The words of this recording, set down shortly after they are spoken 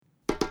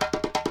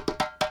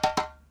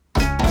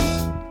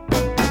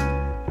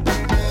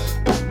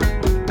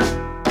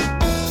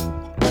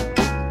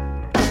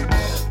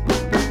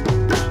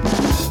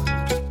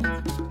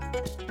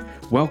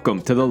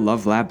Welcome to the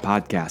Love Lab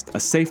Podcast, a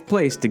safe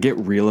place to get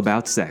real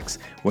about sex.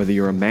 Whether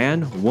you're a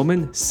man,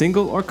 woman,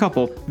 single, or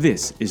couple,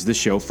 this is the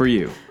show for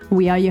you.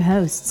 We are your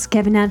hosts,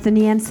 Kevin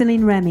Anthony and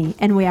Celine Remy,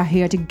 and we are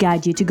here to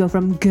guide you to go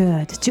from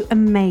good to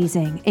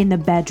amazing in the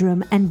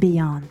bedroom and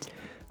beyond.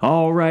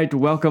 All right,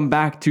 welcome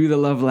back to the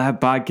Love Lab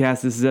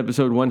Podcast. This is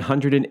episode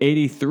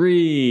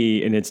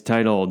 183, and it's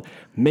titled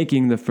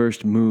Making the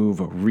First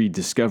Move,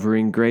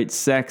 Rediscovering Great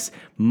Sex,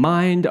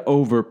 Mind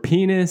Over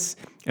Penis,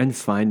 and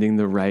Finding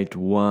the Right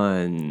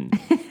One.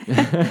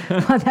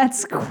 Well,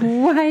 that's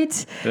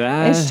quite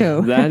a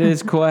show. That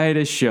is quite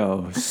a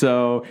show.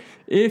 So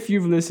if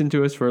you've listened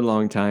to us for a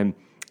long time,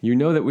 you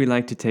know that we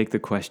like to take the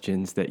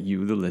questions that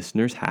you, the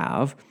listeners,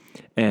 have,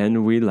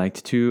 and we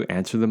like to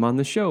answer them on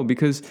the show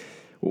because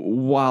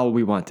while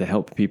we want to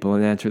help people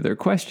and answer their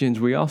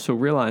questions, we also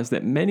realize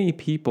that many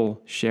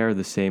people share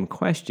the same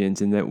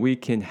questions and that we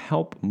can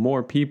help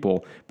more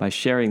people by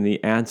sharing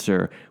the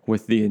answer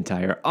with the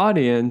entire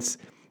audience,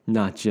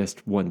 not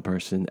just one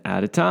person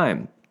at a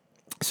time.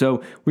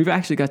 So we've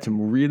actually got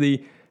some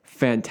really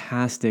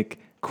fantastic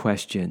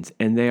questions,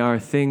 and they are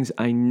things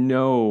I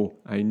know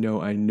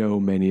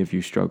many of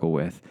you struggle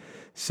with.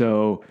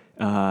 So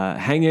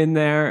hang in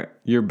there.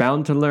 You're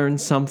bound to learn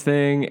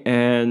something,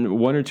 and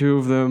one or two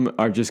of them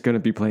are just going to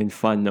be plain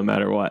fun no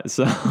matter what.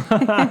 So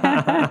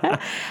I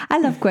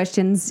love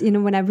questions. You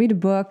know, when I read a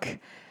book,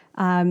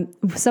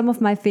 some of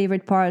my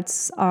favorite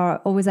parts are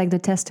always like the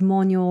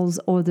testimonials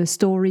or the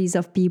stories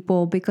of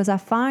people, because I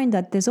find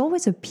that there's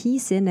always a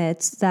piece in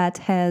it that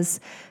has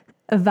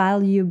a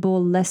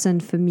valuable lesson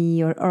for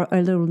me or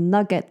a little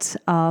nugget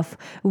of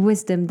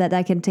wisdom that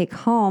I can take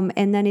home.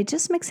 And then it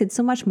just makes it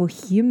so much more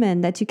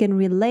human that you can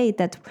relate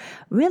that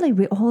really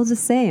we're all the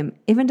same,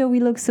 even though we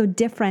look so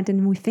different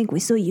and we think we're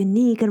so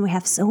unique and we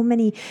have so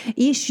many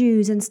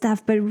issues and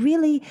stuff. But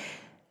really,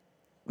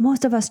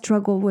 most of us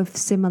struggle with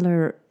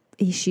similar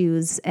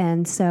issues,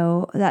 and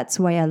so that's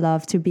why I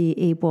love to be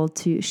able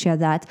to share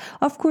that.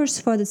 Of course,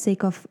 for the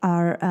sake of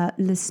our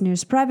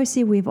listeners'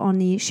 privacy, we're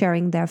only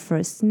sharing their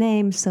first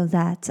name so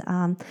that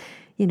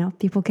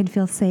people can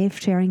feel safe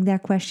sharing their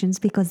questions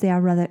because they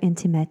are rather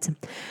intimate.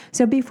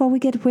 So before we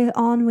get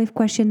on with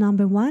question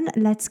number 1,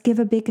 let's give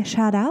a big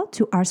shout out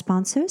to our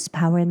sponsors,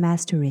 Power and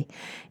Mastery.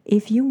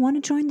 If you want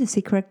to join the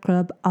secret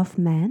club of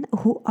men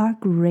who are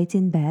great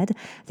in bed,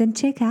 then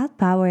check out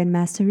Power and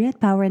Mastery at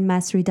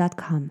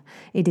powerandmastery.com.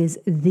 It is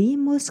the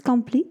most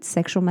complete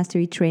sexual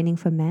mastery training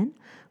for men.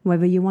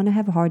 Whether you want to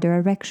have harder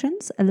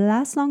erections,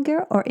 last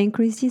longer, or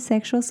increase your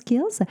sexual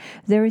skills,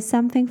 there is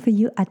something for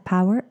you at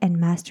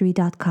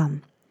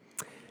powerandmastery.com.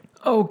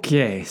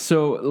 okay,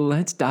 so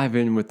let's dive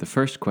in with the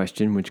first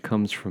question, which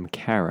comes from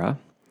Kara.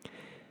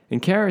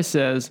 And Kara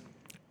says,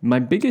 my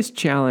biggest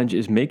challenge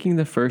is making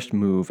the first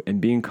move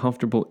and being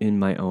comfortable in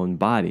my own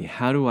body.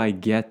 How do I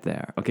get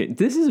there? Okay,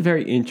 this is a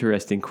very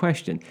interesting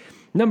question.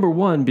 Number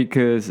one,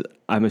 because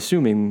I'm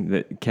assuming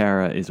that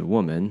Kara is a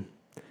woman,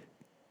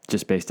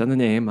 just based on the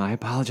name. I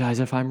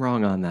apologize if I'm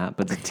wrong on that,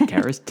 but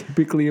Kara's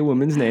typically a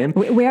woman's name.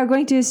 We are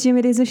going to assume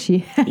it is a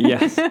she.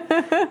 Yes.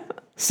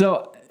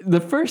 So the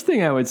first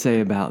thing I would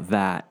say about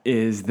that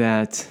is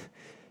that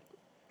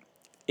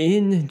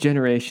in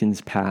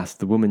generations past,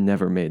 the woman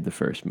never made the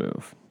first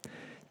move.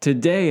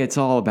 Today, it's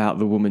all about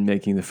the woman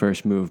making the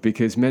first move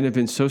because men have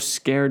been so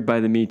scared by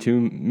the Me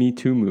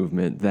Too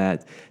movement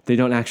that they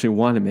don't actually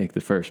want to make the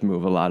first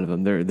move. A lot of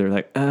them, they're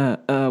like,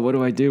 what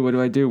do I do? What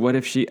do I do? What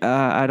if she,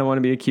 I don't want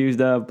to be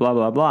accused of blah,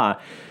 blah, blah.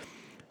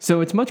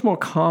 So it's much more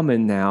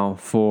common now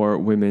for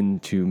women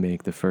to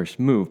make the first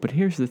move. But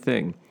here's the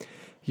thing.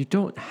 You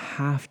don't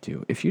have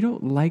to. If you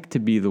don't like to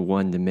be the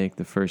one to make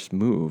the first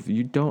move,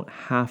 you don't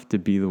have to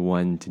be the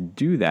one to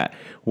do that.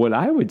 What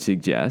I would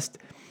suggest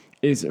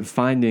is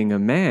finding a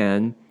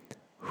man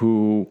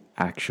who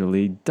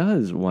actually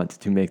does want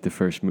to make the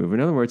first move.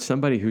 In other words,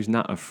 somebody who's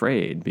not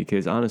afraid,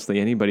 because honestly,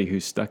 anybody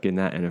who's stuck in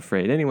that and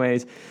afraid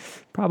anyways,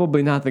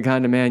 probably not the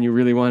kind of man you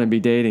really want to be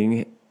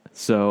dating.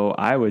 So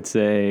I would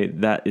say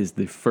that is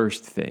the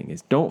first thing,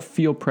 is don't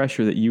feel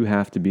pressure that you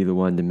have to be the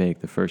one to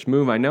make the first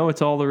move. I know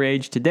it's all the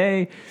rage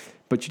today,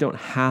 but you don't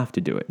have to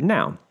do it.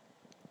 Now,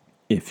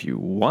 if you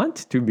want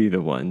to be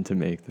the one to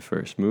make the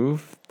first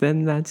move,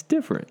 then that's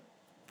different.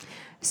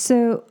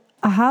 So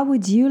how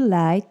would you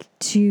like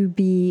to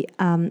be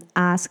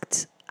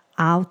asked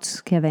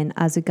out, Kevin,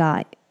 as a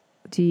guy?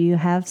 Do you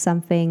have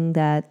something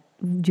that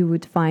you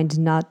would find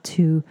not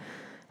too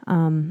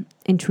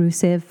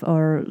intrusive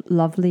or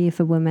lovely if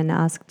a woman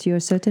asked you a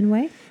certain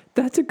way?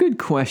 That's a good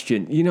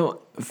question. You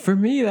know, for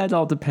me, that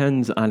all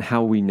depends on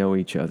how we know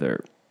each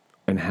other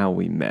and how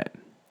we met.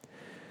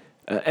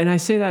 And I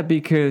say that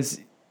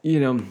because,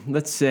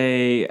 let's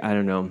say, I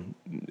don't know,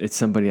 it's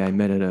somebody I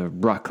met at a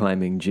rock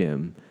climbing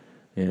gym,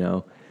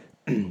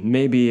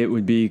 Maybe it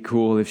would be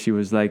cool if she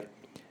was like,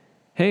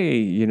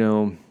 hey,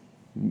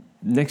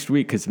 next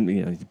week, because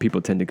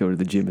people tend to go to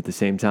the gym at the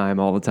same time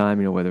all the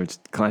time, whether it's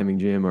climbing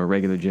gym or a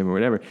regular gym or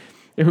whatever.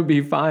 It would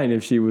be fine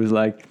if she was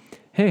like,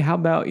 hey, how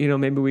about,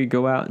 maybe we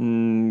go out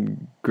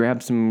and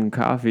grab some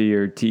coffee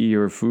or tea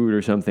or food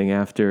or something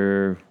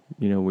after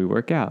we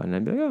work out. And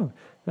I'd be like, oh,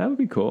 that would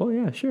be cool.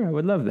 Yeah, sure. I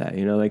would love that.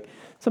 Like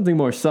something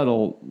more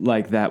subtle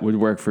like that would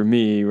work for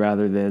me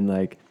rather than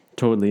like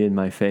totally in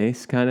my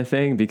face kind of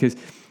thing. Because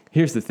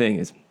here's the thing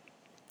is,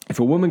 if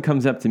a woman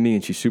comes up to me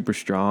and she's super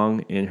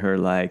strong in her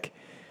like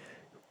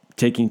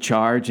taking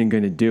charge and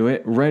going to do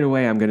it, right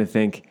away I'm going to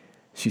think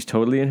she's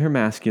totally in her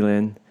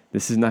masculine.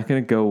 This is not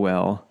going to go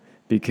well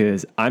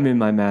because I'm in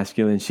my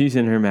masculine, she's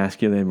in her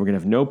masculine. We're going to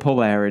have no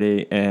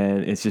polarity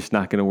and it's just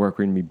not going to work.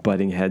 We're going to be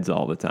butting heads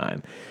all the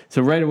time.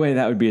 So right away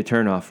that would be a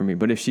turnoff for me.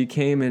 But if she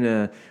came in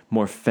a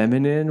more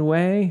feminine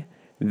way,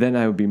 then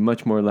I would be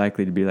much more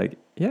likely to be like,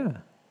 yeah,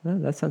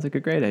 that sounds like a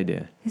great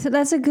idea. So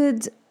that's a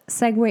good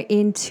segue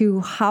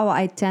into how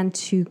I tend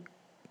to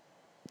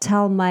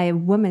tell my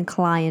women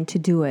client to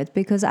do it,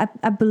 because I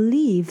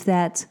believe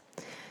that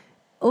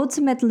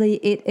ultimately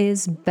it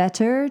is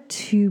better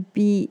to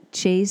be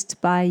chased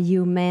by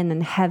you men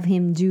and have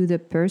him do the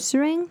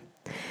pursuing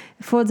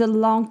for the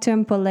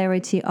long-term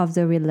polarity of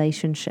the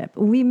relationship.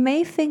 We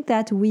may think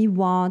that we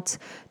want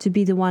to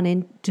be the one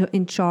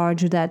in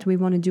charge, that we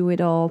want to do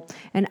it all.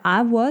 And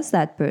I was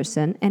that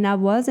person, and I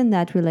was in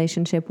that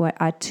relationship where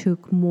I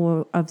took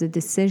more of the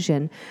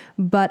decision.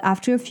 But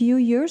after a few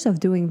years of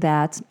doing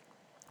that,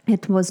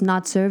 it was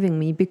not serving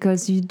me,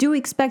 because you do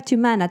expect your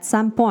man at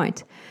some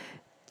point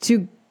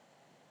to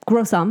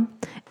grow some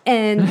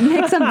and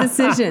make some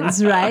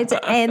decisions, right?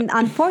 And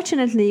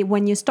unfortunately,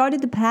 when you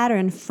started the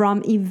pattern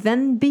from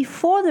even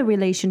before the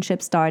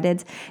relationship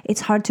started,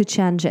 it's hard to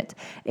change it.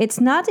 It's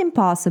not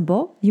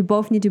impossible. You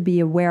both need to be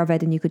aware of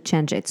it and you could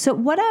change it. So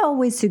what I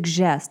always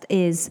suggest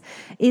is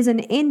an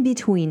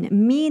in-between,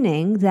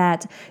 meaning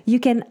that you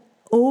can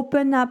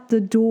open up the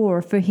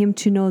door for him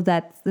to know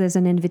that there's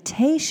an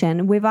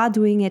invitation without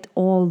doing it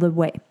all the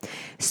way.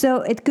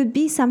 So it could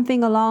be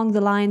something along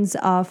the lines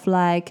of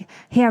like,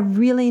 hey, I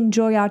really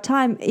enjoy our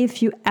time.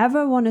 If you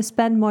ever want to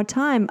spend more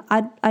time,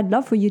 I'd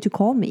love for you to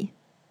call me.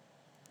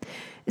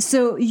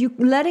 So you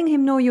letting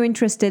him know you're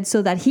interested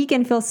so that he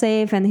can feel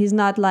safe and he's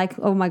not like,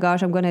 oh my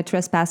gosh, I'm going to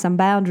trespass some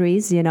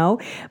boundaries,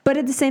 But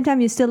at the same time,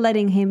 you're still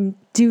letting him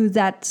do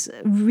that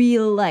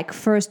real like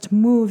first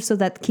move, so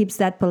that keeps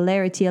that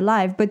polarity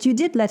alive. But you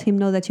did let him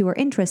know that you were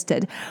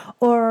interested.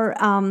 Or,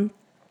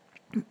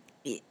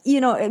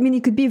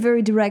 you could be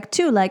very direct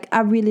too. Like,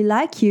 I really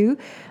like you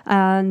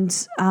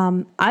and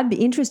I'd be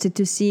interested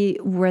to see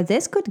where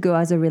this could go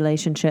as a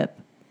relationship,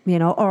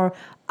 or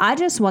I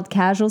just want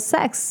casual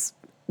sex.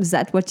 Is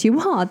that what you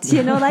want?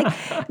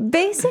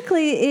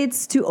 Basically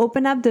it's to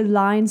open up the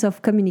lines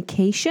of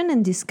communication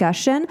and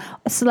discussion,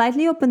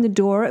 slightly open the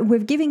door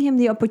with giving him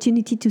the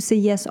opportunity to say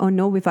yes or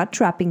no without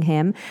trapping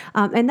him.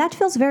 And that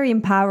feels very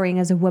empowering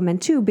as a woman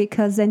too,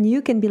 because then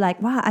you can be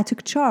like, wow, I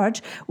took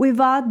charge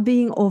without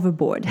being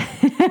overboard.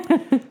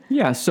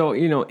 Yeah. So,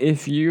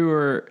 if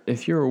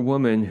you're a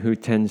woman who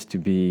tends to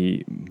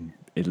be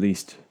at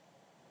least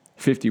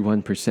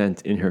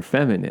 51% in her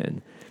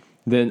feminine,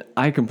 then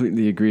I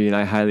completely agree, and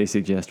I highly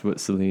suggest what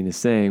Celine is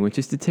saying, which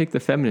is to take the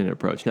feminine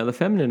approach. Now, the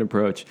feminine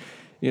approach,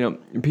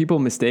 people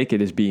mistake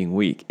it as being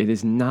weak. It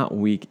is not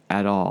weak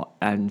at all.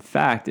 In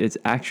fact, it's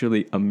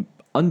actually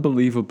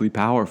unbelievably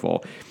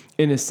powerful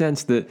in a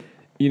sense that,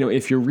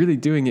 if you're really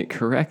doing it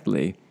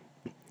correctly,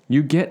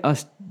 you get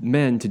us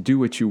men to do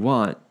what you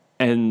want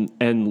and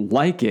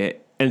like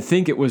it and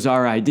think it was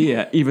our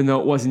idea, even though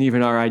it wasn't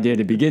even our idea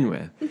to begin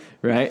with,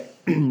 right?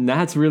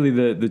 That's really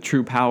the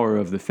true power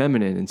of the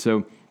feminine. And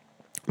so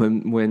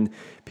when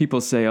people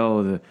say,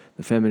 oh,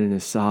 the feminine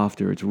is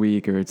soft or it's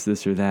weak or it's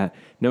this or that,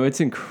 no, it's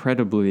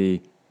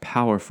incredibly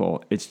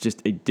powerful. It's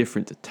just a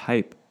different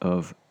type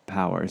of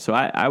power. So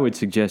I would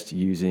suggest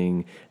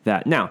using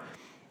that. Now,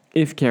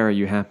 if, Kara,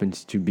 you happen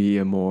to be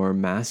a more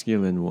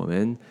masculine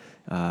woman,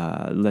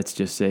 let's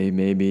just say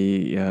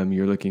maybe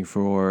you're looking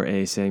for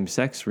a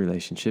same-sex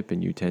relationship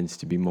and you tend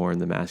to be more in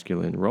the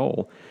masculine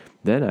role,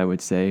 then I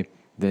would say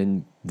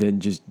then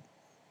just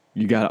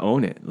you got to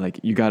own it.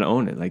 Like, you got to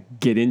own it. Like,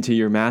 get into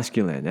your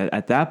masculine.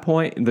 At that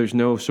point, there's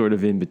no sort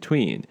of in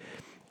between.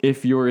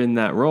 If you're in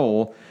that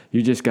role,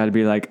 you just got to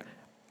be like,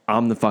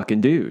 I'm the fucking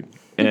dude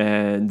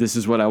and this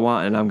is what I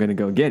want and I'm going to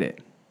go get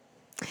it.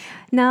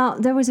 Now,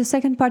 there was a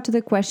second part to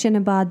the question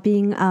about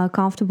being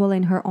comfortable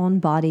in her own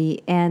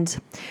body. And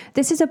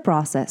this is a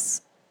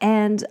process.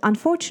 And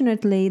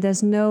unfortunately,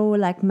 there's no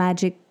like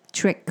magic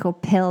trick or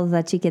pill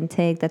that you can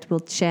take that will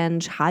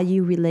change how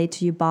you relate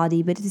to your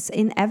body, but it's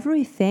in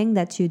everything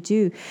that you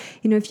do.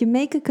 If you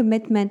make a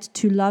commitment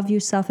to love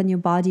yourself and your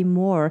body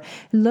more,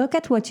 look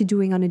at what you're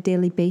doing on a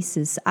daily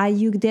basis. Are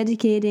you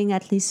dedicating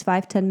at least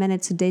 5-10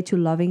 minutes a day to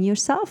loving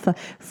yourself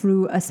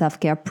through a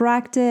self-care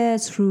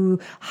practice, through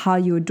how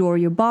you adore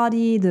your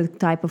body, the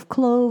type of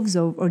clothes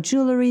or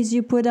jewelries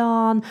you put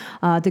on,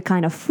 the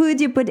kind of food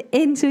you put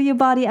into your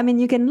body? I mean,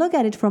 you can look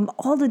at it from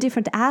all the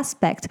different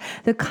aspects,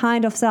 the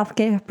kind of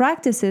self-care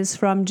practices,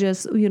 from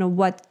just,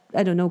 what,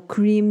 I don't know,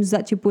 creams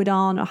that you put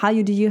on or how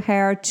you do your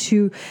hair,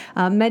 to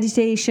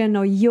meditation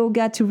or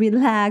yoga to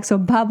relax, or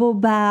bubble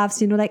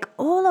baths, like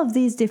all of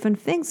these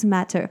different things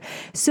matter.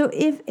 So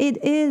if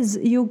it is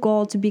your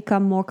goal to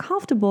become more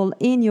comfortable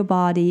in your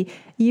body,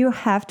 You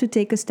have to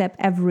take a step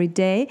every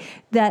day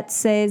that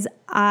says,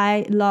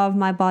 I love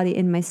my body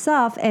and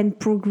myself, and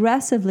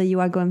progressively you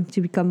are going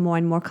to become more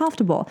and more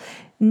comfortable.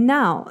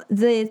 Now,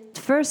 the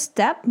first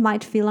step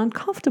might feel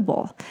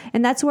uncomfortable,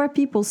 and that's where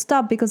people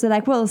stop because they're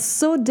like, well, it's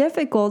so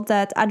difficult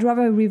that I'd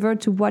rather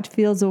revert to what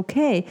feels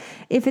okay.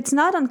 If it's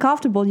not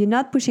uncomfortable, you're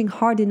not pushing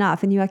hard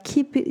enough, and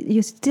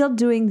you're still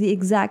doing the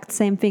exact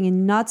same thing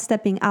and not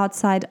stepping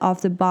outside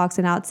of the box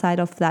and outside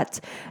of that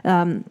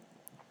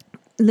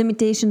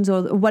limitations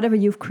or whatever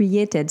you've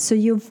created. So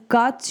you've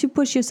got to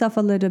push yourself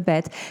a little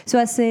bit. So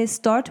I say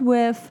start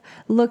with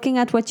looking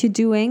at what you're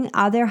doing.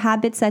 Are there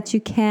habits that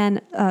you can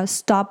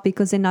stop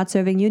because they're not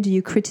serving you? Do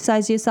you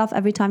criticize yourself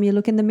every time you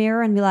look in the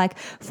mirror and be like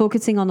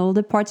focusing on all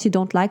the parts you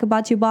don't like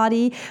about your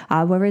body,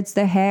 whether it's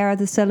the hair,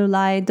 the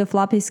cellulite, the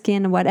floppy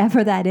skin,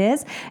 whatever that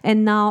is.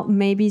 And now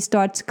maybe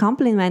start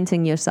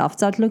complimenting yourself.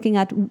 Start looking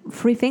at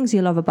 3 things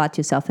you love about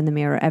yourself in the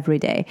mirror every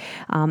day.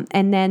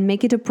 And then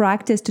make it a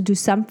practice to do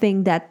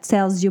something that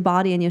tells your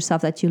body and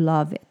yourself that you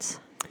love it.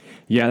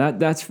 Yeah,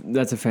 that's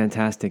a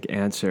fantastic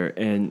answer.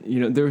 And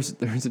there was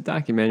a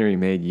documentary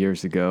made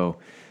years ago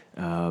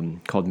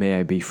called "May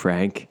I Be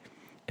Frank,"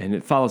 and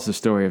it follows the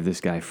story of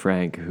this guy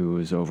Frank who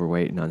was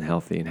overweight and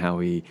unhealthy, and how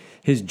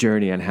his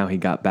journey on how he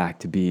got back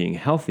to being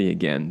healthy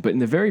again. But in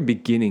the very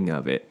beginning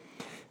of it,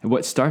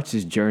 what starts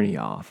his journey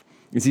off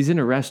is he's in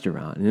a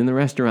restaurant, and in the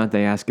restaurant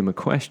they ask him a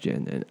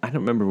question, and I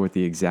don't remember what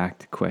the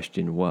exact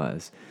question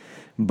was,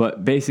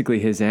 but basically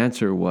his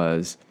answer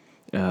was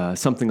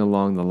something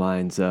along the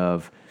lines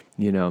of,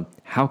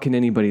 how can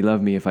anybody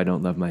love me if I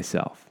don't love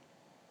myself?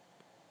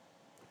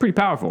 Pretty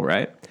powerful,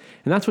 right?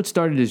 And that's what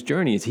started his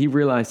journey, is he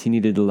realized he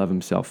needed to love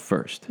himself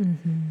first.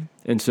 Mm-hmm.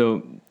 And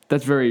so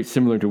that's very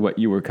similar to what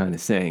you were kind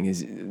of saying,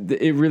 is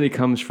it really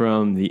comes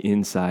from the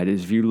inside.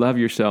 Is if you love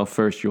yourself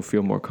first, you'll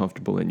feel more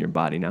comfortable in your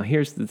body. Now,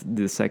 here's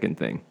the second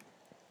thing,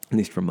 at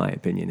least from my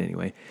opinion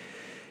anyway,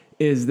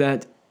 is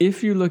that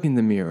if you look in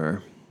the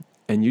mirror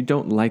and you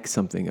don't like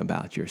something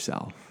about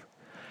yourself,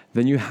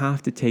 then you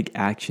have to take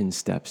action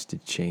steps to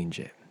change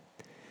it.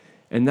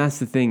 And that's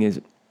the thing, is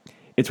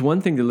it's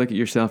one thing to look at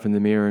yourself in the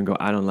mirror and go,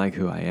 I don't like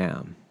who I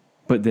am,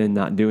 but then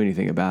not do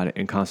anything about it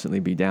and constantly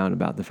be down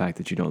about the fact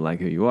that you don't like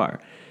who you are.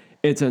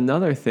 It's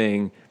another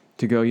thing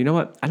to go, you know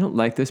what, I don't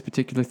like this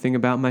particular thing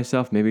about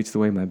myself. Maybe it's the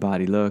way my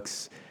body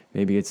looks.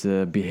 Maybe it's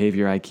a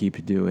behavior I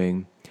keep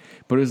doing.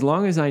 But as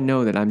long as I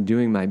know that I'm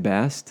doing my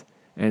best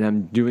and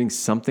I'm doing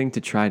something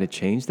to try to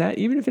change that,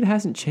 even if it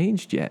hasn't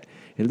changed yet,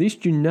 at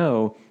least you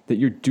know that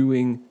you're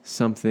doing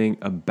something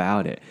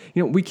about it.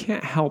 We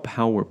can't help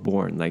how we're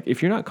born. Like,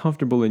 if you're not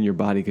comfortable in your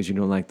body because you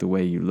don't like the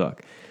way you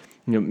look,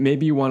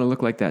 maybe you want to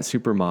look like that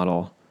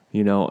supermodel,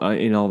 in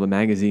all the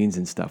magazines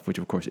and stuff, which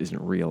of course isn't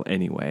real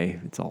anyway.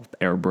 It's all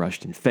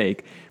airbrushed and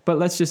fake. But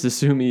let's just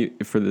assume,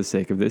 for the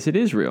sake of this, it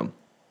is real.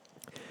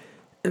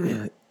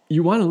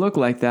 You want to look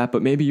like that,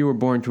 but maybe you were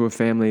born to a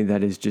family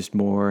that is just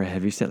more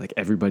heavyset, like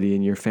everybody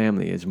in your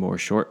family is more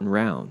short and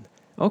round.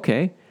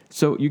 Okay,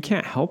 so you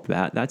can't help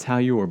that. That's how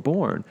you were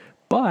born.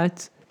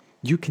 But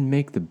you can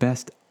make the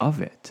best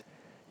of it.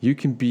 You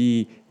can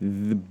be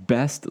the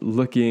best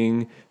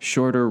looking,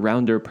 shorter,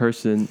 rounder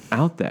person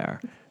out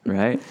there,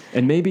 right?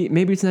 And maybe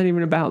it's not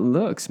even about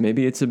looks.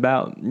 Maybe it's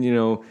about,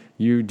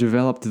 you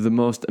developed the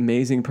most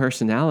amazing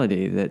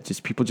personality that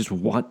just people just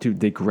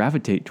they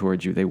gravitate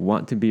towards you. They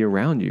want to be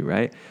around you,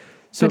 right?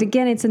 So, but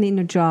again, it's an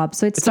inner job.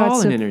 So it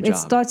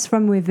starts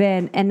from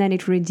within, and then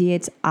it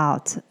radiates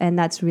out, and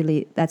that's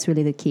really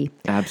the key.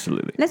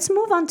 Absolutely. Let's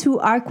move on to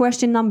our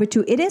question number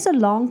 2. It is a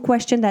long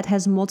question that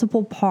has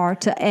multiple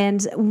parts,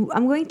 and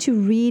I'm going to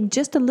read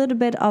just a little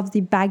bit of the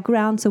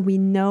background so we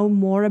know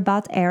more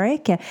about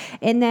Eric,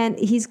 and then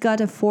he's got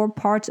a 4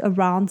 parts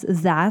around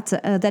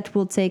that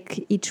will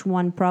take each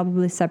one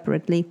probably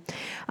separately.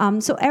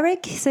 So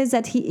Eric says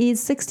that he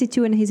is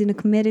 62 and he's in a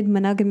committed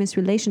monogamous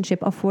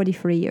relationship of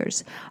 43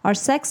 years. Our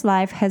sex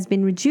life has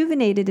been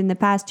rejuvenated in the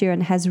past year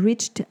and has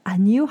reached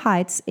new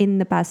heights in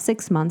the past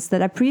 6 months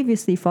that I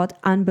previously thought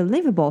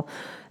unbelievable.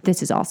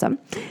 This is awesome.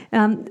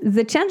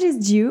 The change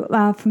is due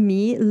for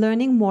me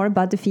learning more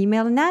about the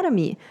female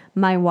anatomy.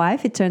 My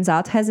wife, it turns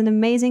out, has an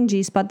amazing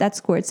G-spot that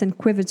squirts and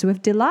quivers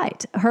with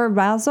delight. Her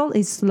arousal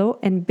is slow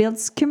and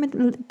builds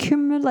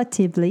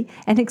cumulatively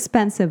and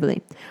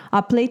expansively.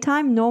 Our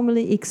playtime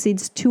normally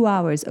exceeds 2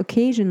 hours,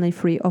 occasionally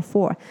 3 or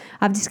 4.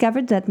 I've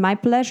discovered that my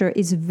pleasure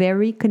is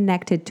very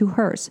connected to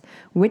hers.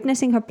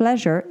 Witnessing her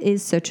pleasure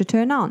is such a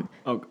turn on.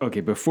 Okay,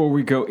 before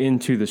we go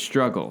into the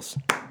struggles,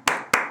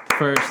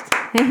 first...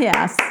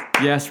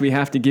 Yes, we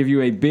have to give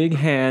you a big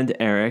hand,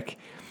 Eric.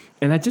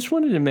 And I just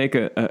wanted to make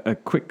a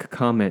quick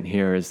comment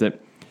here, is that,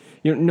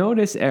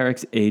 notice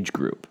Eric's age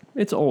group.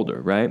 It's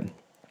older, right?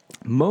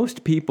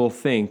 Most people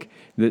think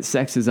that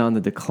sex is on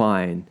the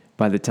decline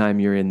by the time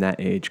you're in that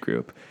age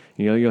group.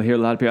 You'll hear a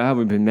lot of people,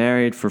 we've been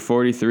married for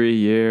 43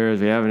 years,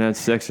 we haven't had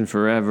sex in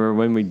forever,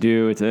 when we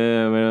do, it's...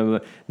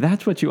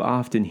 That's what you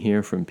often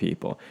hear from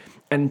people.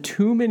 And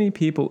too many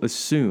people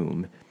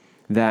assume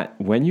that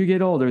when you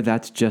get older,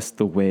 that's just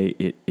the way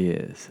it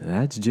is.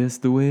 That's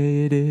just the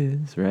way it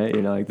is, right?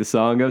 Like the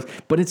song goes.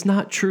 But it's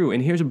not true.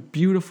 And here's a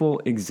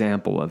beautiful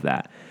example of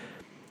that.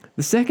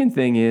 The second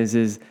thing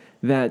is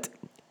that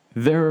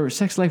their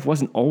sex life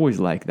wasn't always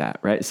like that,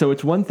 right? So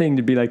it's one thing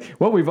to be like,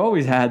 well, we've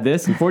always had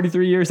this, and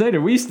 43 years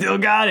later, we still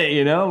got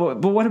it,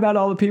 But what about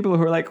all the people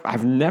who are like,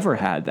 I've never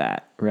had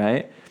that,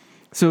 right?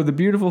 So the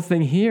beautiful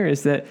thing here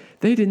is that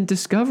they didn't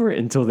discover it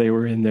until they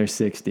were in their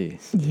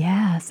 60s.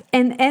 Yes.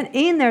 And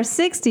in their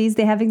 60s,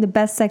 they're having the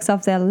best sex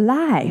of their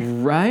life.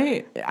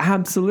 Right?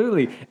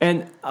 Absolutely.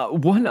 And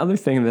one other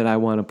thing that I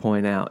want to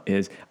point out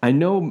is I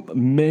know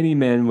many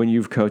men, when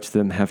you've coached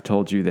them, have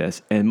told you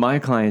this, and my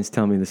clients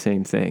tell me the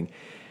same thing.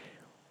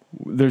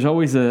 There's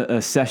always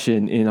a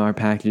session in our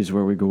packages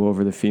where we go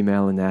over the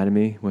female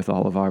anatomy with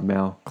all of our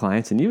male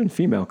clients and even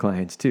female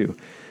clients too.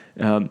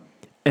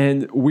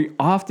 And we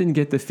often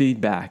get the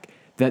feedback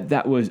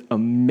that was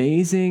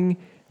amazing,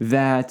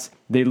 that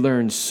they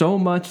learned so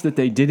much that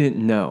they didn't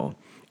know.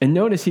 And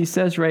notice he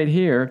says right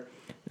here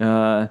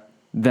that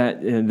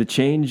the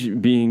change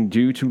being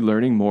due to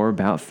learning more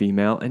about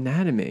female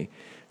anatomy.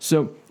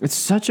 So it's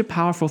such a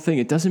powerful thing.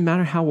 It doesn't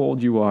matter how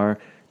old you are.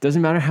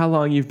 Doesn't matter how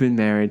long you've been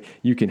married.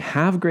 You can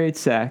have great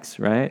sex,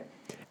 right?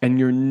 And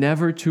you're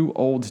never too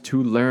old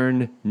to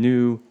learn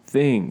new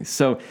things.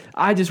 So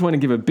I just want to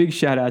give a big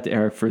shout out to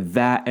Eric for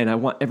that. And I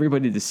want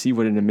everybody to see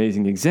what an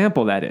amazing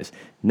example that is.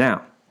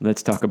 Now,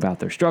 let's talk about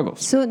their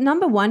struggles. So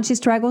number one, she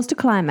struggles to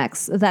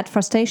climax. That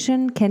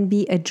frustration can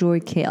be a joy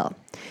kill.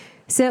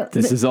 So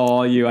this is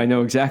all you. I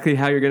know exactly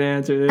how you're going to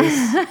answer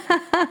this.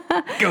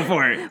 Go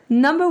for it.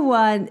 Number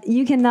one,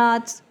 you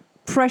cannot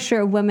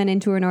pressure women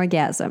into an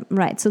orgasm,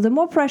 right? So the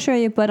more pressure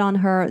you put on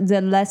her,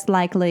 the less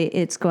likely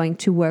it's going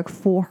to work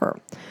for her.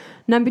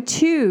 Number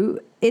two,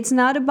 it's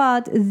not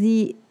about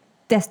the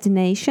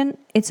destination,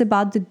 it's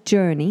about the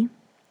journey.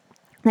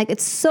 Like,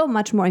 it's so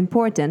much more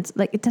important.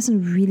 Like, it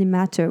doesn't really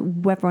matter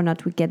whether or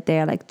not we get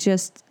there. Like,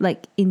 just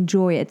like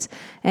enjoy it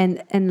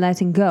and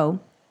letting go.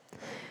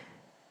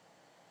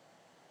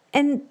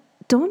 And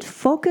don't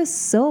focus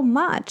so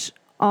much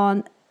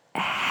on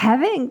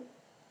having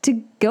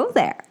to go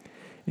there.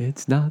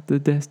 It's not the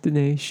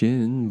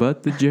destination,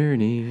 but the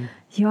journey.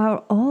 You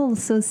are all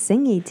so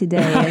singy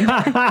today.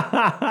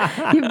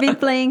 You've been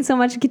playing so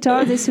much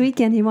guitar this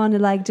weekend. You want to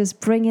like just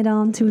bring it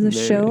on to the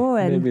show.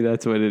 And maybe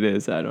that's what it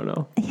is. I don't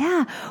know.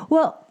 Yeah.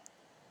 Well,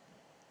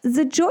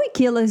 the joy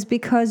kill is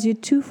because you're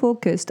too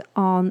focused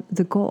on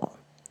the goal.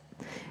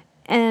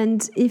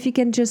 And if you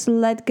can just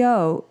let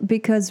go,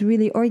 because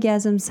really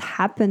orgasms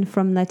happen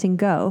from letting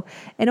go.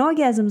 And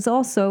orgasms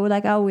also,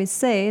 like I always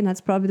say, and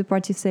that's probably the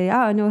part you say, oh,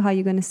 I know how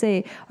you're going to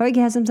say,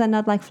 orgasms are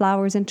not like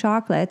flowers and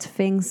chocolate,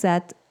 things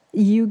that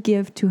you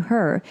give to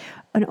her.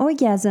 An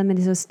orgasm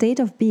is a state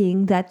of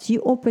being that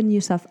you open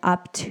yourself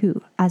up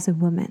to as a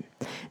woman.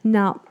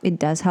 Now, it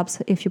does help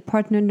if your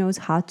partner knows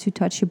how to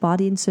touch your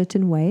body in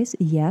certain ways,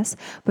 yes.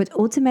 But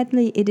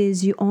ultimately, it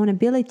is your own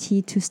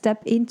ability to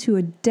step into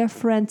a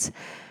different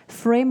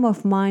frame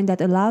of mind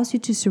that allows you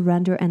to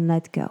surrender and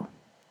let go.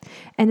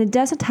 And it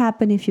doesn't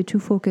happen if you're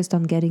too focused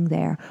on getting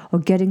there or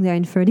getting there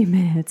in 30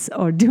 minutes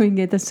or doing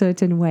it a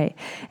certain way.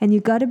 And you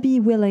got to be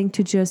willing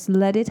to just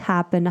let it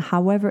happen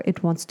however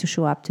it wants to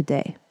show up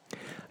today.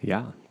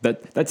 Yeah,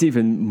 that's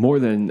even more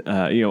than,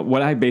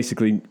 what I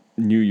basically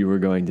knew you were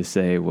going to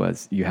say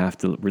was you have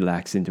to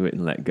relax into it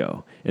and let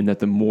go. And that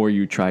the more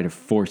you try to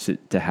force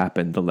it to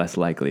happen, the less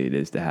likely it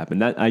is to happen.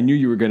 That I knew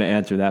you were going to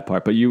answer that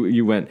part, but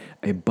you went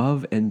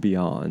above and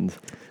beyond.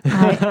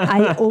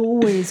 I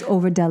always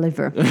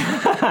over-deliver.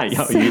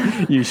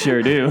 You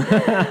sure do.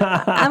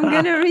 I'm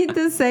going to read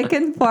the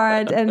second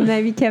part, and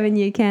maybe, Kevin,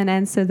 you can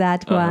answer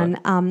that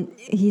one.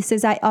 He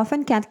says, I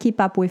often can't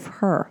keep up with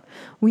her.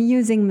 We're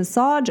using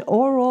massage,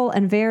 oral,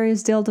 and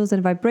various dildos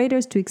and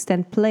vibrators to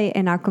extend play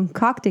and are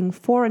concocting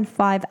 4 and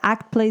 5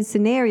 act play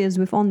scenarios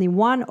with only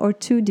 1 or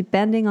 2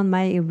 depending on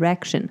my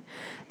erection.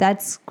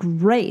 That's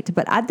great,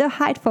 but at the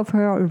height of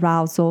her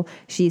arousal,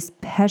 she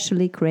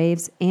especially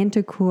craves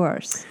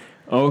intercourse.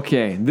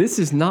 Okay, this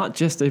is not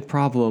just a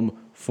problem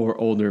for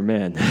older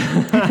men.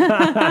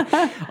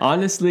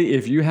 Honestly,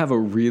 if you have a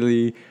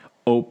really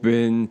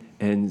open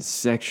and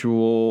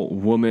sexual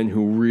woman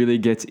who really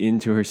gets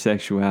into her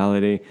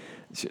sexuality,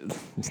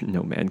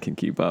 no man can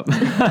keep up.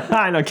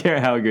 I don't care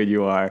how good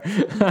you are.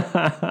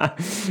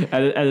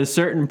 At a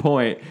certain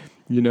point,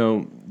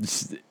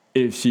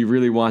 if she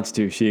really wants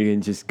to, she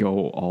can just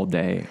go all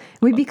day.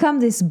 We become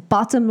this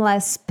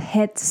bottomless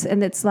pit,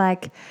 and it's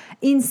like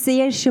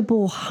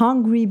insatiable,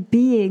 hungry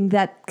being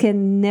that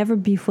can never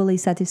be fully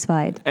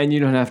satisfied. And you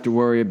don't have to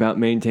worry about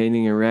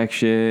maintaining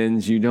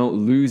erections. You don't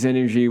lose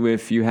energy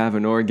if you have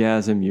an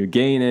orgasm. You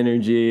gain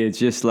energy. It's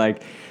just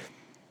like...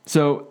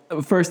 So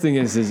first thing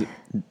is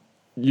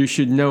you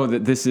should know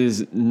that this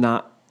is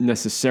not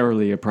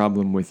necessarily a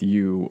problem with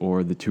you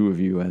or the two of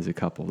you as a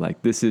couple.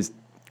 Like, this is...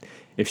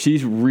 If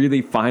she's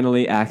really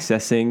finally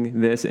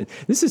accessing this, and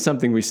this is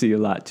something we see a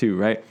lot too,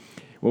 right?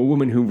 Well, a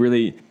woman who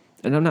really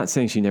and I'm not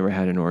saying she never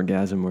had an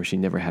orgasm or she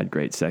never had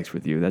great sex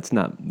with you. That's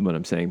not what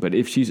I'm saying. But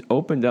if she's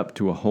opened up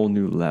to a whole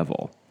new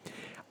level,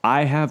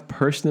 I have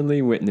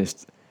personally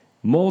witnessed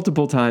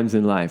multiple times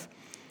in life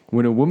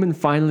when a woman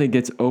finally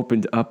gets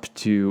opened up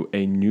to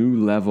a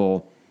new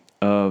level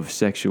of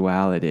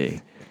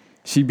sexuality,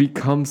 she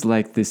becomes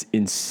like this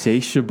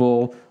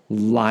insatiable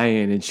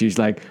lion, and she's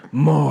like,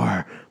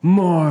 more,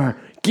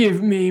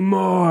 give me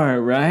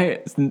more,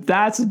 right?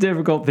 That's a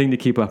difficult thing to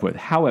keep up with.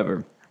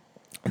 However,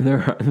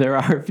 there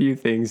are a few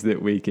things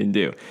that we can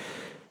do.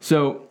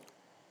 So,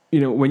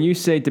 when you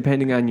say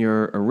depending on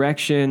your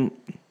erection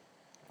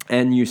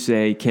and you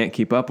say can't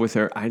keep up with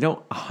her, I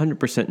don't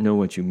 100% know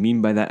what you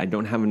mean by that. I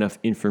don't have enough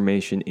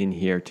information in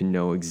here to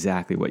know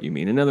exactly what you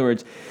mean. In other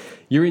words,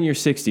 you're in your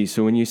 60s,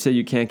 so when you say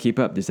you can't keep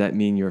up, does that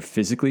mean you're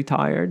physically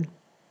tired?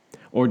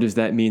 Or does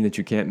that mean that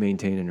you can't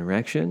maintain an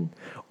erection?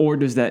 Or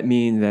does that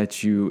mean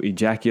that you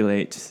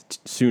ejaculate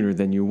sooner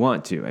than you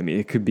want to? I mean,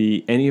 it could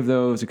be any of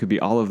those. It could be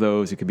all of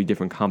those. It could be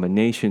different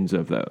combinations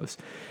of those.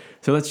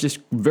 So let's just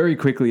very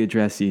quickly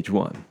address each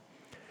one.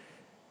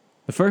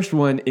 The first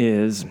one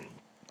is,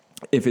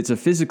 if it's a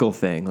physical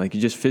thing, like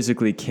you just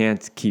physically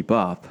can't keep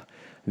up,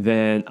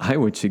 then I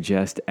would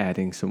suggest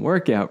adding some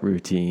workout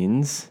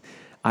routines.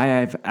 I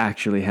have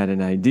actually had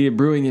an idea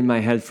brewing in my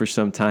head for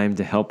some time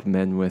to help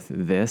men with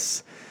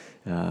this.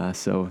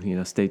 So,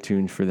 stay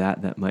tuned for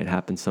that. That might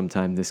happen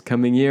sometime this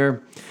coming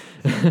year.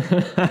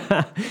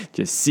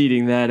 Just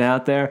seeding that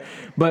out there.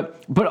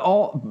 But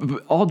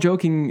all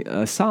joking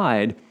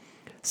aside,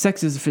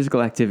 sex is a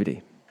physical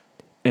activity,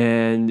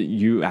 and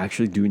you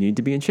actually do need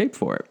to be in shape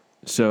for it.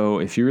 So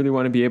if you really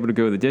want to be able to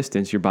go the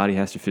distance, your body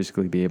has to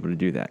physically be able to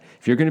do that.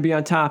 If you're going to be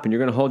on top and you're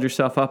going to hold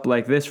yourself up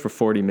like this for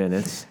 40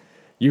 minutes,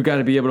 you got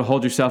to be able to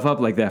hold yourself up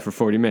like that for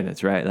 40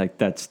 minutes, right? Like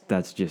that's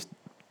just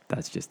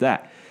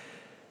that.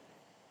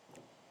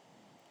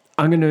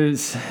 I'm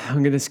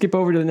gonna skip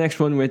over to the next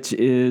one, which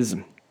is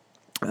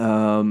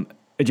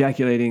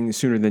ejaculating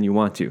sooner than you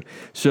want to.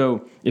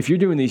 So if you're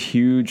doing these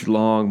huge,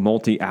 long,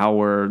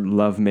 multi-hour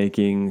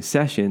lovemaking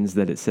sessions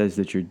that it says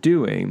that you're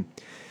doing,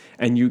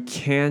 and you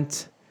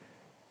can't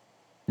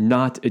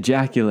not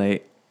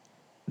ejaculate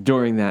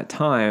during that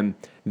time,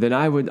 then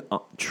I would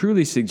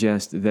truly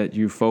suggest that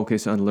you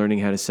focus on learning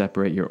how to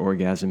separate your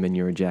orgasm and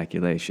your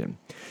ejaculation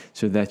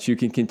so that you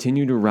can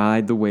continue to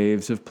ride the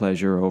waves of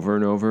pleasure over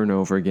and over and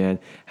over again,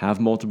 have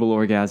multiple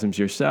orgasms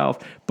yourself,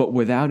 but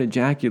without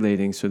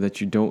ejaculating so that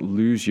you don't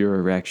lose your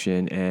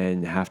erection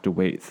and have to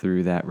wait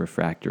through that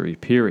refractory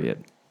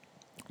period.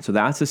 So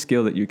that's a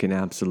skill that you can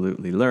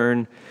absolutely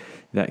learn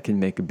that can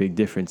make a big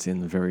difference in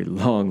the very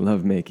long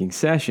lovemaking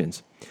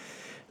sessions.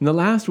 And the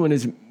last one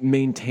is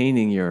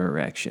maintaining your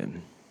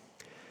erection.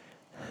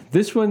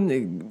 This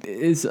one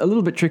is a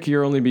little bit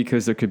trickier only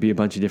because there could be a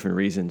bunch of different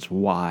reasons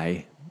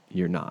why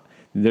you're not.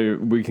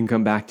 We can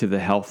come back to the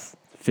health,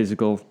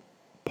 physical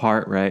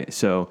part, right?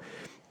 So,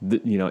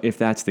 if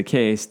that's the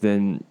case,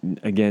 then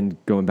again,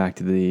 going back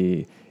to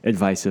the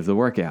advice of the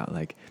workout,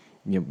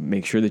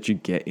 make sure that you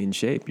get in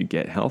shape, you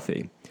get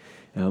healthy.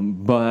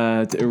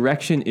 But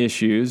erection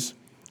issues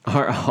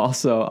are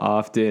also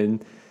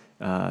often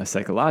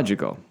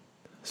psychological.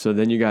 So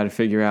then you got to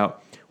figure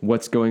out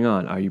what's going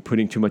on. Are you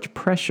putting too much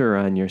pressure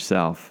on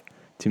yourself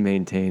to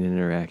maintain an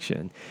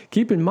erection?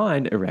 Keep in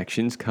mind,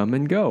 erections come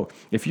and go.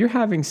 If you're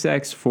having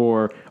sex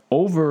for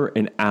over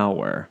an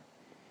hour,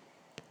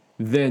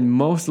 then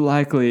most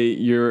likely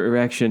your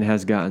erection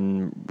has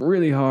gotten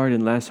really hard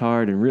and less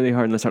hard and really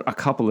hard and less hard a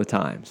couple of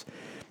times.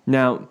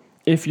 Now,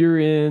 if you're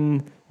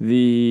in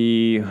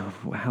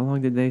how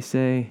long did they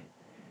say?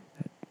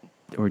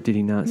 Or did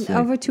he not say?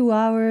 Over 2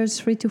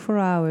 hours, 3 to 4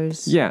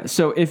 hours. Yeah.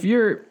 So if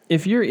you're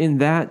in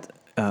that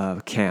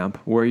camp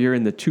where you're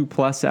in the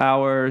 2+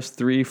 hours,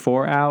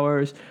 3-4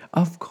 hours,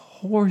 of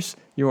course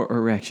your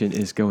erection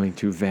is going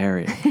to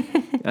vary.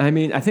 I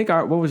mean, I think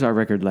what was our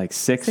record, like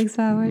 6? 6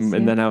 hours.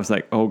 And then I was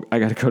like, oh, I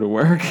got to go to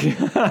work.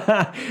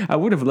 I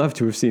would have loved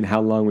to have seen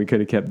how long we could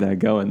have kept that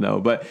going,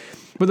 though. But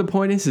the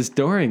point is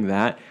during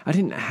that, I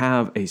didn't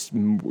have a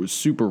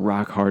super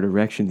rock hard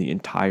erection the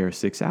entire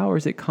 6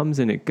 hours. It comes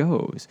and it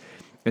goes.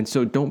 And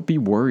so don't be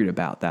worried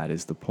about that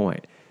is the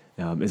point.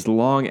 As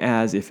long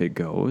as if it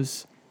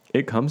goes,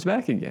 it comes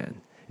back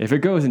again. If it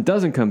goes and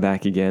doesn't come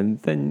back again,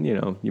 then,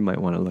 you might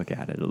want to look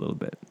at it a little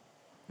bit.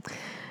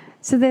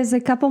 So there's a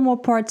couple more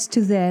parts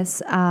to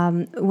this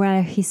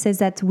where he says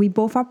that we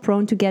both are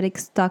prone to getting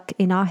stuck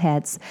in our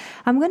heads.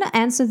 I'm going to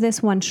answer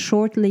this one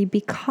shortly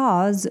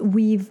because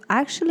we've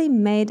actually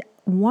made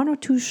 1 or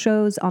 2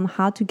 shows on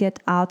how to get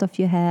out of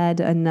your head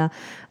and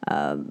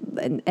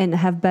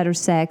have better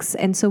sex.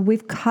 And so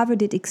we've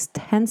covered it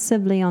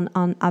extensively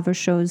on other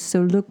shows.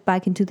 So look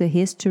back into the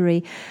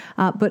history.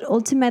 But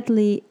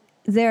ultimately,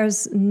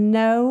 there's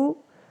no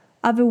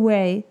other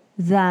way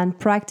than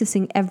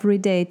practicing every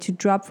day to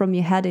drop from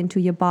your head into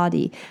your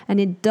body. And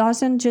it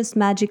doesn't just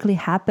magically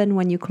happen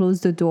when you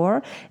close the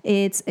door.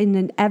 It's in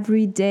an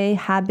everyday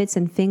habits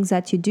and things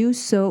that you do.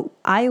 So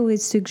I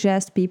always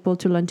suggest people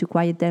to learn to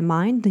quiet their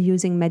mind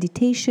using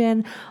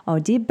meditation or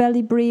deep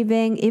belly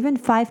breathing, even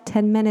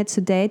 5-10 minutes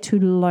a day, to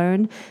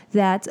learn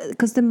that,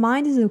 because the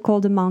mind is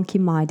called the monkey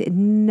mind. It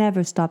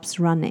never stops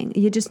running.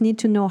 You just need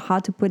to know how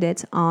to put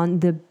it on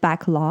the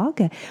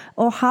backlog,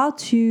 or how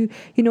to,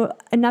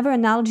 another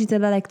analogy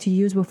that I like to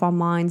use with our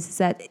minds is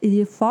that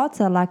your thoughts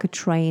are like a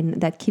train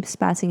that keeps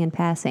passing and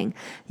passing.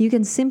 You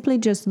can simply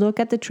just look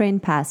at the train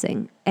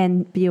passing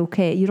and be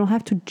okay. You don't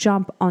have to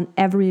jump on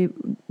every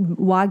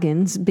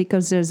wagons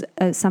because there's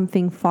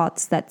something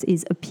thoughts that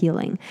is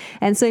appealing.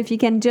 And so if you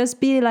can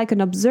just be like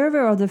an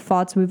observer of the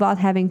thoughts without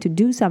having to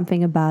do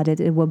something about it,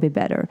 it will be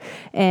better.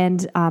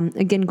 And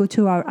again, go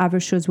to our other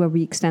shows where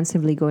we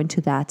extensively go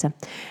into that.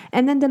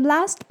 And then the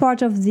last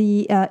part of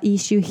the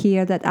issue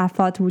here that I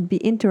thought would be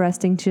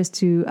interesting just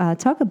to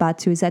talk about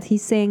too is that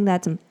he's saying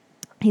that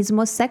he's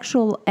most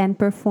sexual and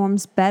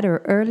performs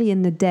better early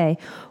in the day,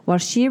 while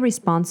she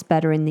responds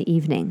better in the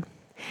evening.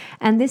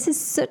 And this is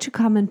such a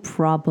common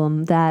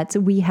problem that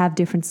we have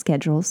different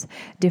schedules,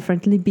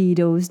 different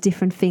libidos,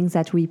 different things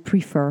that we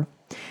prefer.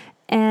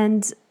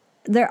 And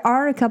there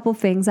are a couple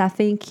things, I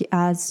think,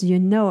 as you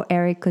know,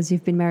 Eric, because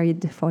you've been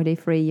married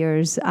 43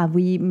 years,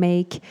 we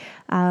make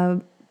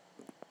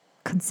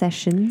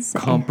concessions,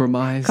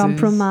 compromise,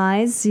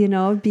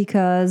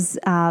 because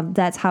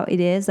that's how it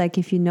is. Like,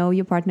 if you know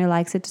your partner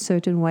likes it a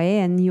certain way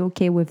and you're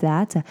okay with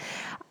that.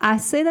 I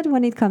say that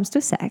when it comes to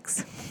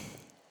sex,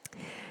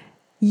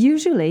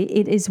 usually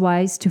it is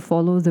wise to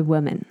follow the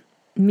woman,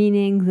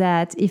 meaning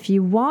that if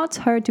you want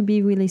her to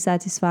be really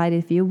satisfied,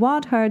 if you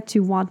want her to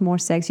want more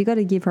sex, you got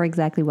to give her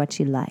exactly what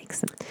she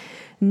likes.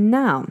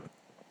 Now,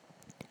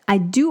 I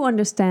do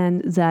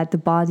understand that the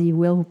body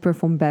will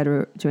perform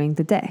better during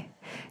the day.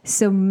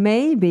 So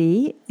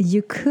maybe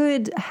you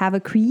could have a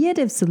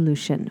creative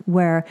solution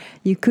where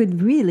you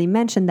could really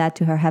mention that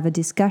to her, have a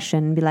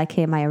discussion, be like,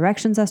 hey, my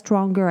erections are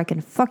stronger, I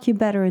can fuck you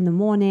better in the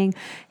morning.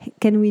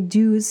 Can we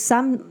do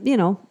some,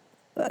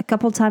 a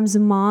couple times a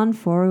month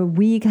for a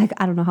week? Like,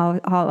 I don't know how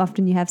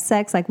often you have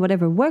sex, like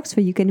whatever works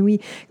for you. Can we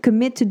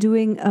commit to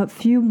doing a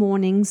few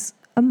mornings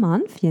a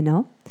month,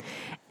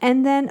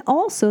 And then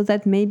also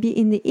that maybe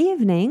in the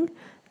evening,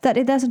 that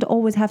it doesn't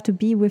always have to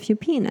be with your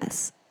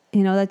penis.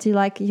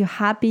 That you're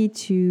happy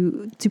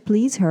to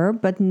please her,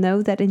 but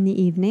know that in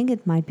the evening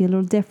it might be a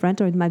little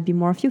different, or it might be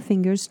more of your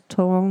fingers,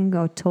 tongue,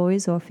 or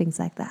toys, or things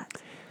like that.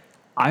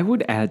 I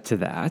would add to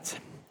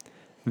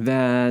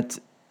that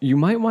you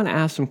might want to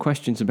ask some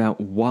questions about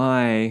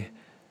why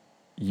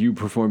you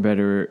perform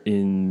better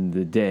in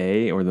the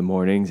day or the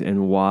mornings,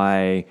 and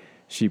why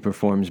she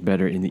performs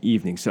better in the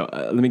evening. So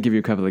let me give you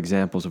a couple of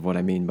examples of what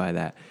I mean by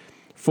that.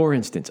 For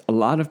instance, a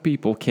lot of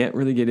people can't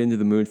really get into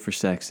the mood for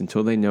sex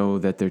until they know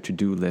that their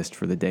to-do list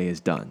for the day is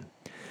done.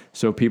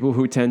 So people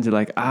who tend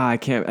to I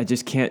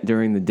just can't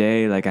during the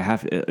day,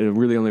 it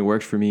really only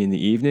works for me in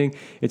the evening.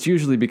 It's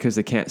usually because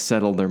they can't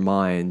settle their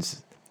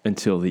minds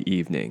until the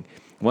evening.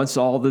 Once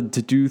all the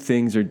to-do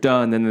things are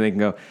done, then they can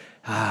go,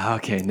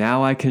 okay,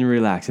 now I can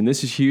relax. And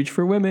this is huge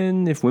for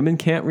women. If women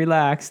can't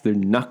relax, they're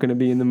not going to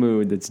be in the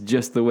mood. That's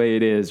just the way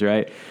it is,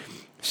 right?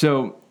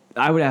 So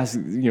I would ask,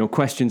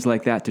 questions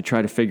like that to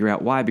try to figure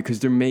out why,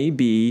 because there may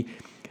be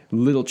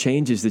little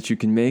changes that you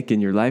can make in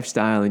your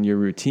lifestyle and your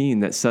routine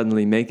that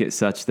suddenly make it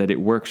such that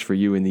it works for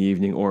you in the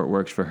evening, or it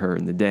works for her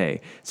in the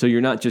day. So you're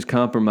not just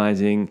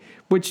compromising,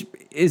 which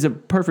is a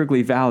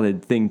perfectly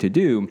valid thing to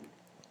do,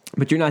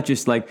 but you're not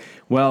just like,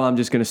 well, I'm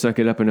just going to suck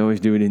it up and always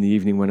do it in the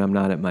evening when I'm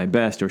not at my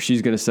best, or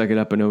she's going to suck it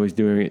up and always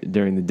do it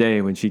during the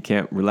day when she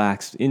can't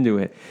relax into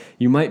it.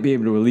 You might be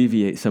able to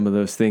alleviate some of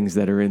those things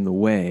that are in the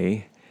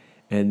way,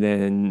 and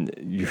then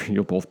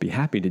you'll both be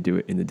happy to do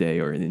it in the day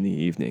or in the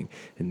evening.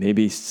 And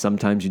maybe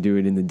sometimes you do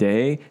it in the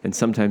day and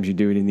sometimes you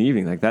do it in the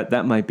evening. Like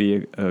that might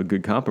be a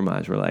good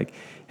compromise. We're like,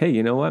 hey,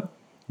 you know what?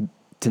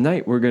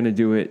 Tonight we're going to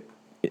do it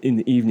in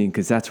the evening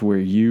because that's where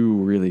you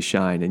really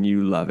shine and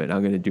you love it.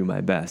 I'm going to do my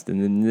best. And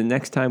then the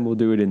next time we'll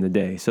do it in the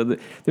day. So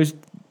there's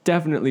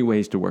definitely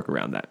ways to work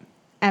around that.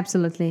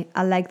 Absolutely.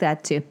 I like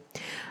that too.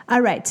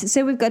 All right.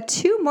 So we've got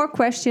 2 more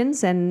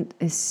questions, and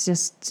it's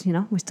just,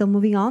 we're still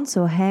moving on.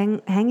 So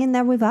hang in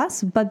there with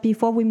us. But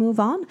before we move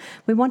on,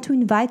 we want to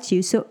invite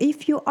you. So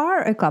if you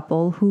are a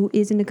couple who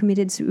is in a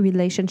committed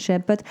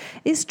relationship but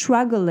is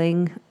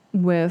struggling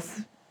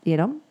with,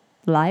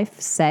 life,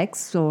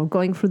 sex, or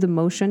going through the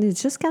motion, it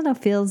just kind of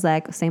feels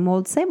like same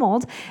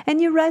old, and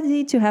you're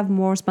ready to have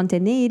more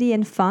spontaneity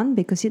and fun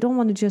because you don't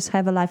want to just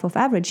have a life of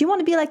average. You want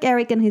to be like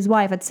Eric and his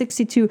wife at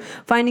 62,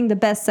 finding the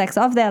best sex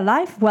of their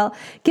life. Well,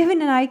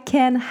 Kevin and I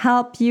can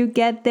help you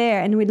get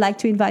there, and we'd like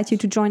to invite you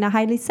to join our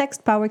highly sex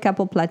power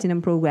couple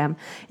platinum program.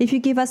 If you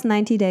give us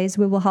 90 days,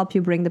 we will help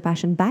you bring the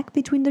passion back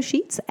between the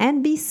sheets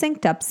and be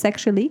synced up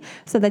sexually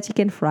so that you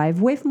can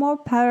thrive with more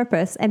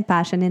purpose and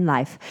passion in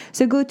life.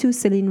 So go to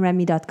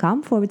CelineRemy.com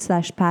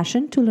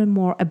stellenremy.com/passion to learn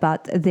more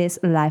about this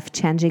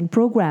life-changing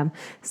program.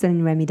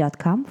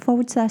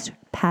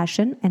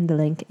 stellenremy.com/passion, and the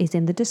link is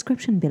in the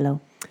description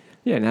below.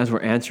 Yeah, and as we're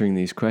answering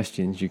these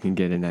questions, you can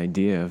get an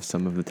idea of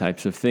some of the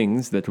types of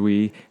things that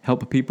we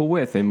help people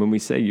with. And when we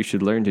say you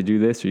should learn to do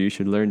this or you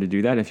should learn to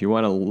do that, if you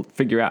want to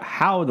figure out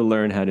how to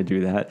learn how to do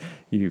that,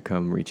 you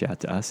come reach out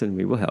to us and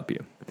we will help you.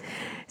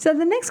 So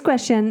the next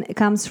question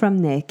comes from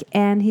Nick,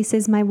 and he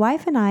says, my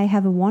wife and I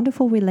have a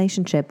wonderful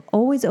relationship,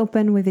 always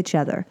open with each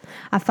other.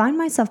 I find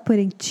myself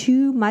putting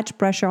too much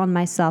pressure on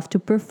myself to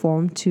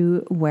perform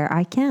to where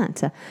I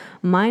can't.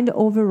 Mind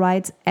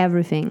overrides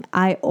everything.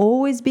 I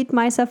always beat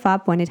myself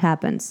up when it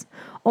happens.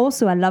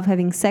 Also, I love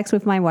having sex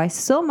with my wife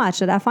so much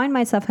that I find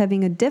myself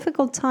having a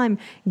difficult time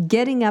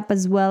getting up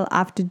as well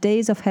after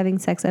days of having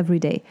sex every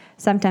day,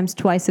 sometimes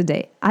twice a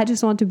day. I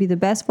just want to be the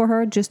best for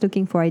her, just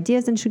looking for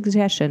ideas and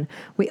suggestions.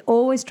 We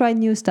always try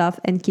new stuff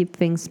and keep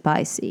things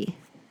spicy.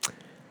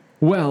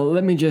 Well,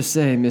 let me just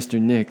say, Mr.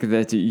 Nick,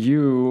 that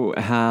you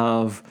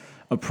have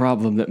a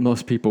problem that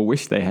most people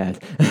wish they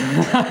had.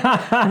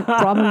 A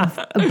problem of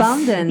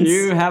abundance.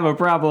 You have a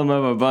problem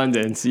of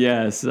abundance,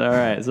 yes. All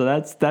right, so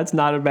that's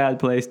not a bad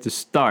place to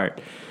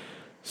start.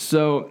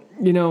 So,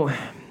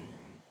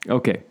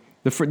 okay,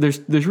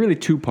 there's really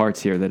two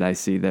parts here that I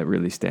see that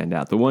really stand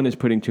out. The one is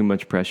putting too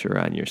much pressure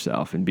on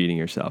yourself and beating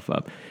yourself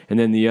up. And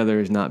then the other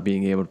is not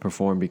being able to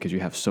perform because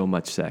you have so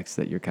much sex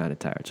that you're kind of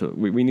tired. So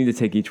we need to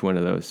take each one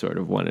of those sort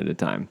of one at a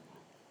time.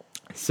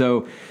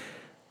 So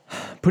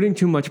putting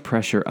too much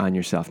pressure on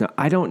yourself. Now,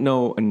 I don't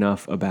know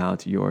enough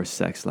about your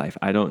sex life.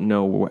 I don't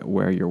know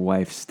where your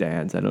wife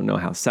stands. I don't know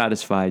how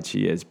satisfied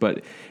she is.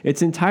 But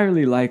it's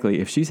entirely likely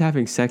if she's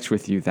having sex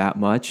with you that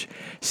much,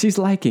 she's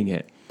liking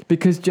it.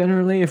 Because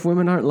generally, if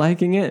women aren't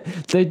liking it,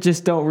 they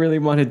just don't really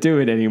want to do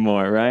it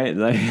anymore, right?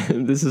 Like,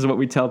 this is what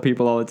we tell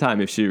people all the time.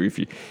 If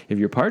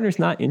your partner's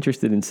not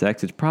interested in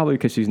sex, it's probably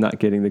because she's not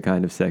getting the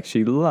kind of sex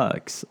she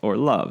likes or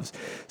loves.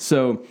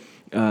 So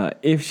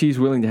if she's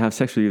willing to have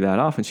sex with you that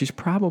often, she's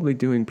probably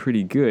doing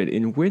pretty good,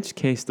 in which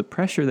case the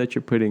pressure that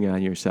you're putting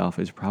on yourself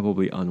is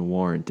probably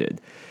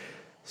unwarranted.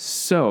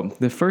 So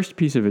the first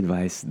piece of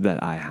advice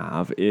that I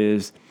have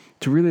is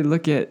to really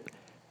look at,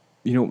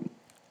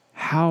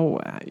 how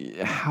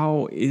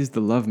is the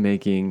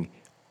lovemaking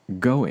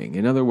going?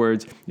 In other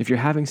words, if you're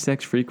having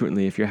sex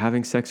frequently, if you're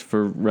having sex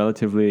for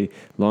relatively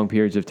long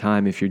periods of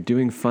time, if you're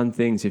doing fun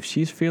things, if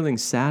she's feeling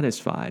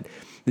satisfied,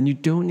 then you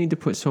don't need to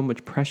put so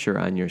much pressure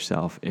on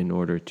yourself in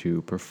order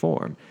to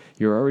perform.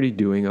 You're already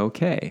doing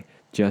okay.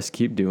 Just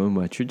keep doing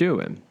what you're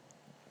doing.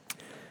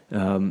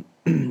 And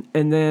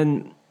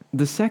then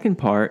the second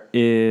part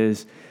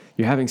is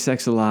you're having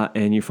sex a lot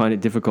and you find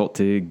it difficult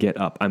to get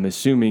up. I'm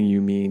assuming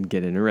you mean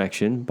get an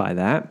erection by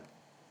that.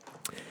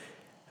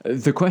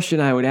 The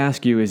question I would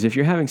ask you is, if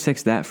you're having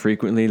sex that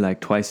frequently, like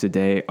twice a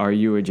day, are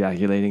you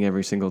ejaculating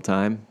every single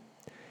time?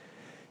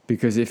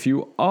 Because if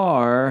you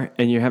are,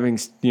 and you're having,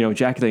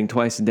 ejaculating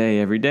twice a day,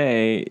 every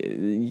day.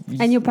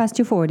 And you're past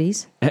your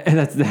 40s. And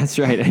that's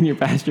right, and you're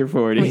past your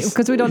 40s.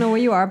 Because we don't know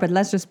where you are, but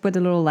let's just put a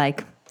little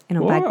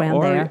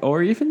background there.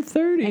 Or even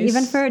 30s.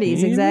 Even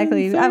 30s,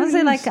 exactly. 30s. I would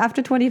say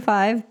after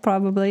 25,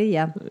 probably,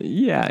 yeah.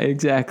 Yeah,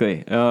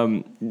 exactly.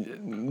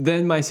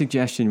 Then my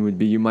suggestion would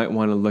be you might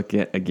want to look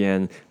at,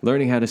 again,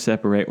 learning how to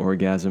separate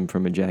orgasm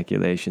from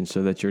ejaculation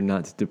so that you're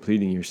not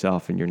depleting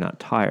yourself and you're not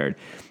tired.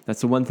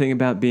 That's the one thing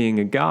about being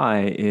a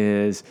guy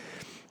is,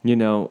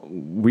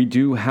 we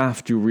do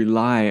have to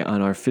rely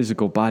on our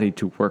physical body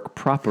to work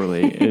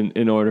properly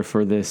in order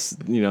for this,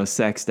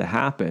 sex to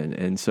happen.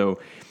 And so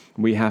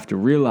we have to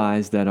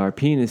realize that our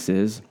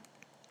penises,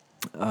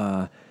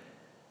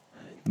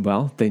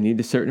 they need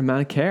a certain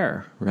amount of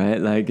care, right?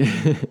 Like,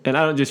 and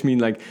I don't just mean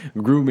like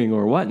grooming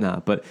or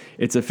whatnot, but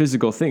it's a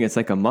physical thing. It's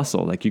like a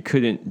muscle. Like, you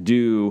couldn't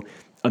do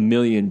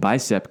 1,000,000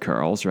 bicep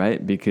curls,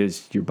 right?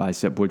 Because your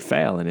bicep would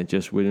fail and it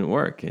just wouldn't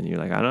work. And you're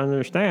like, I don't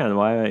understand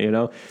why,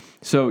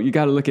 So you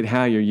got to look at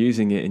how you're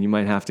using it, and you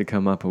might have to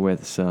come up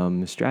with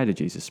some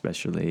strategies,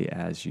 especially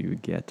as you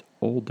get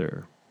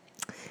older.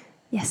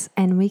 Yes,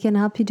 and we can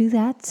help you do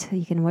that.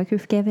 You can work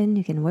with Kevin,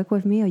 you can work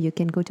with me, or you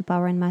can go to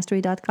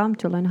powerandmastery.com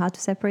to learn how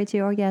to separate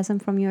your orgasm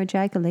from your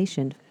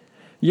ejaculation.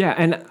 Yeah,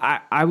 and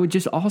I would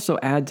just also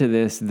add to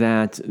this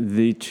that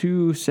the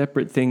two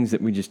separate things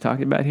that we just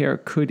talked about here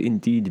could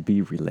indeed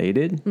be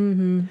related,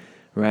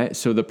 right?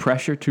 So the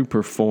pressure to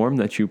perform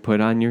that you put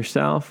on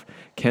yourself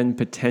can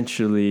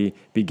potentially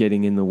be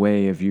getting in the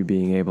way of you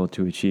being able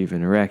to achieve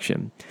an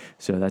erection.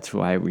 So that's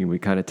why we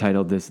kind of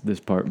titled this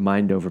part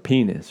Mind Over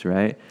Penis,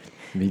 right?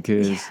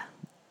 Because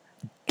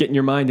getting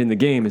your mind in the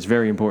game is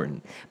very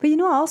important. But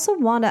I also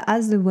want to,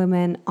 as the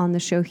women on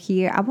the show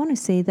here, I want to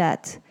say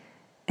that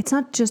it's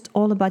not just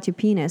all about your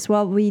penis.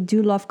 Well, we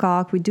do love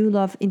cock, we do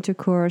love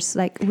intercourse.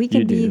 Like, we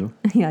can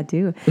yeah, I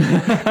do.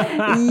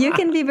 You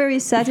can be very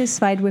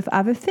satisfied with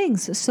other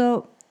things.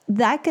 So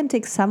that can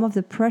take some of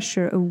the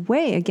pressure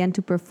away, again,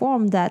 to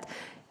perform that.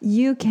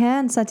 you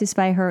can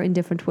satisfy her in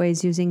different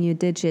ways, using your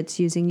digits,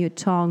 using your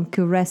tongue,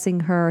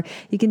 caressing her.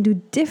 You can do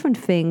different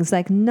things,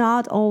 like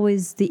not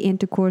always the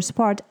intercourse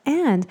part.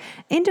 And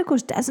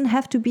intercourse doesn't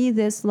have to be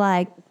this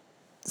like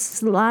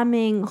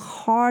slamming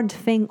hard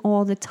thing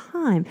all the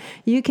time.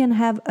 You can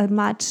have a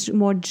much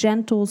more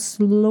gentle,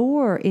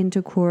 slower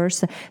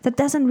intercourse that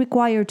doesn't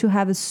require to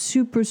have a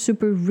super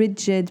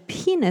rigid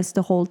penis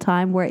the whole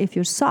time, where if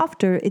you're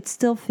softer it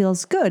still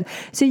feels good.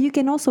 So you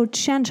can also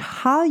change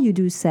how you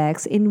do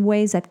sex in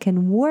ways that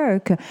can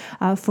work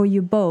for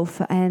you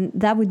both, and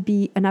that would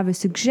be another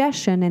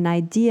suggestion and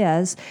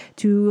ideas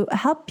to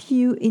help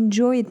you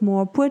enjoy it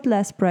more, put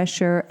less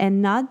pressure,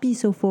 and not be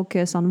so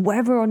focused on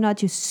whether or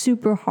not you're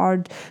super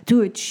hard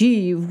to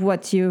achieve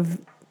what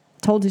you've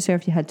told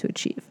yourself you had to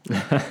achieve.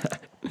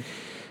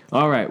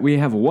 All right, we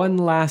have one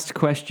last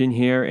question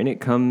here, and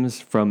it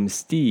comes from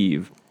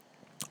Steve.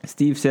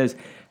 Steve says,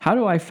 how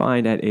do I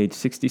find at age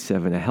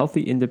 67 a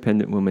healthy,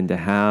 independent woman to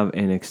have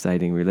an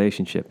exciting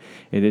relationship?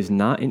 It is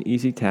not an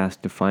easy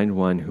task to find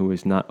one who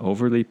is not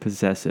overly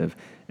possessive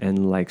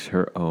and likes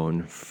her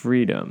own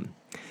freedom.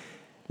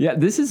 Yeah,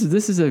 this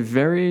is a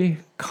very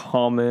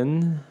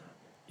common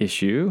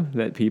issue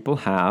that people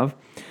have.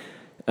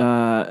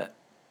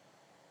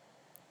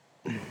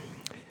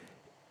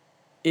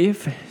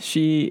 If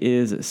she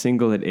is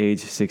single at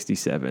age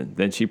 67,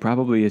 then she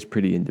probably is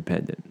pretty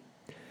independent.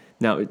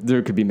 Now,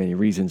 there could be many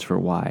reasons for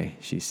why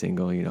she's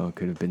single. You know, it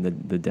could have been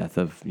the death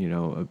of, you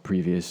know, a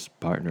previous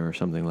partner or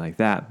something like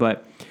that.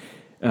 But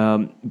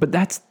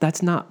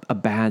that's not a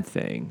bad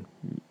thing.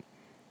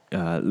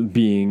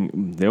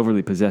 Being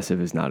overly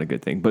possessive is not a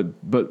good thing.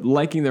 But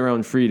liking their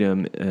own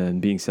freedom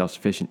and being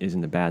self-sufficient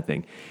isn't a bad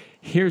thing.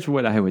 Here's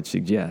what I would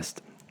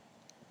suggest.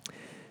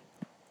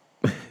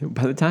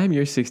 By the time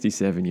you're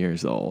 67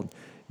 years old,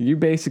 you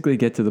basically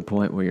get to the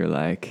point where you're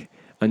like,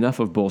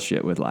 enough of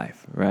bullshit with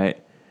life, right?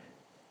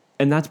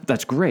 And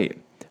that's great.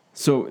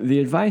 So the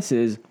advice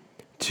is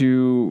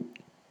to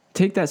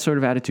take that sort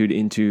of attitude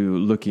into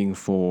looking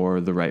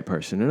for the right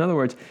person. In other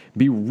words,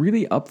 be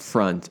really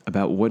upfront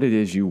about what it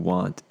is you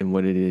want and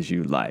what it is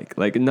you like.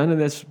 Like, none of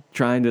this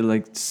trying to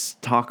like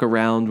talk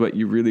around what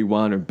you really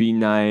want or be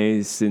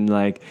nice and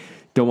like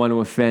don't want to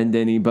offend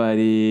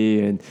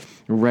anybody and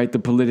write the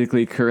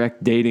politically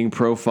correct dating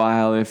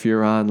profile if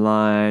you're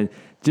online.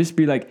 Just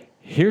be like,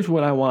 here's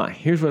what I want,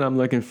 here's what I'm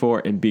looking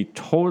for, and be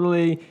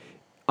totally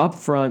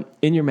upfront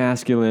in your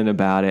masculine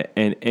about it.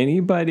 And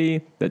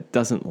anybody that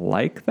doesn't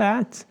like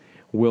that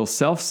will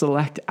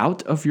self-select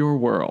out of your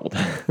world.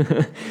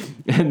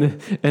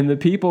 and the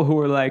people who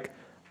are like,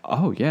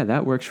 oh yeah,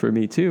 that works for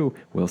me too,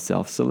 will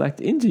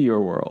self-select into your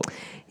world.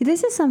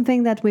 This is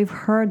something that we've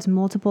heard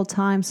multiple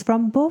times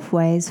from both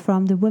ways,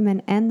 from the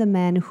women and the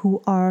men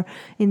who are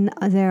in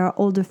their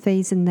older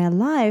phase in their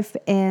life.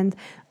 And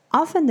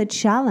often the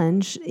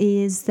challenge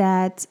is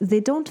that they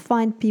don't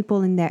find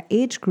people in their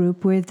age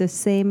group with the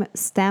same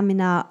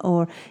stamina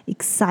or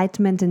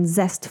excitement and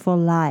zest for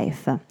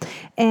life.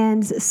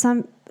 And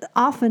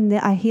often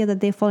I hear that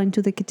they fall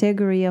into the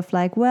category of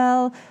like,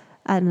 well,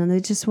 I don't know, they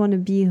just want to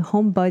be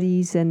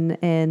homebodies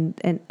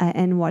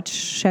and watch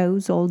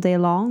shows all day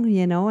long,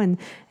 you know, and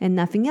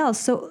nothing else.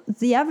 So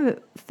the other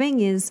thing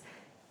is,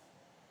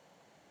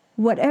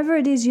 whatever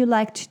it is you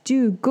like to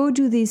do, go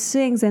do these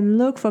things and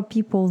look for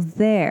people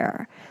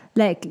there.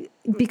 Like,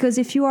 because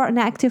if you are an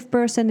active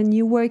person and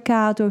you work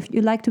out, or if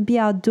you like to be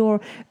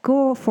outdoor,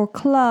 go for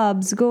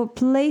clubs, go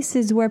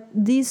places where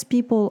these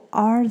people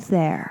are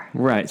there.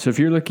 Right. So if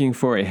you're looking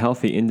for a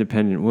healthy,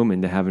 independent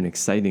woman to have an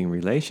exciting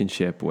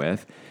relationship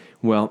with,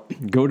 well,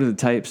 go to the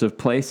types of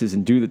places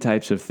and do the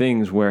types of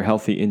things where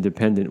healthy,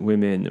 independent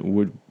women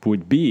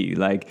would be.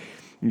 Like,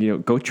 you know,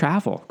 go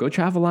travel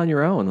on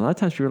your own. A lot of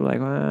times people are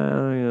like,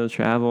 well, you know,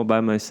 travel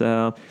by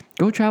myself.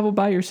 Go travel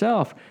by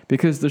yourself,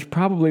 because there's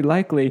probably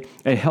likely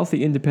a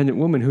healthy, independent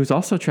woman who's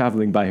also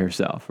traveling by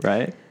herself,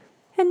 right?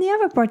 And the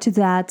other part to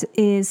that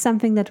is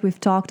something that we've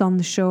talked on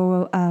the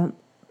show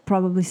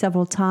probably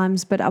several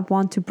times, but I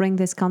want to bring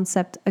this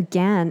concept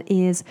again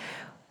is,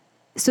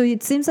 so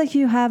it seems like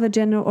you have a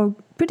general or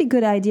pretty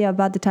good idea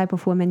about the type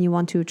of woman you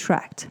want to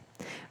attract.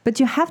 But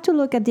you have to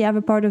look at the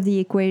other part of the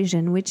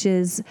equation, which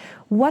is,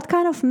 what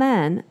kind of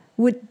man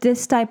would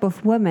this type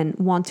of woman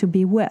want to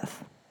be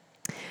with?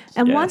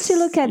 And once you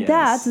look at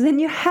that, then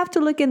you have to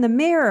look in the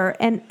mirror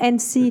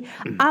and see,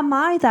 am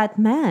I that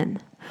man?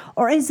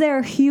 Or is there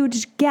a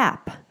huge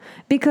gap?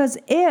 Because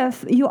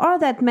if you are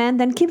that man,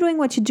 then keep doing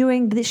what you're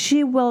doing.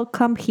 She will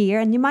come here,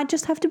 and you might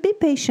just have to be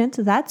patient.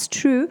 That's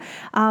true.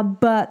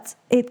 But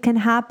it can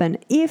happen.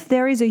 If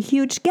there is a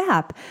huge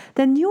gap,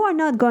 then you are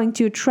not going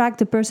to attract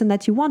the person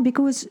that you want,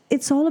 because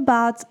it's all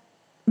about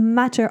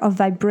matter of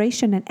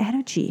vibration and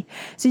energy.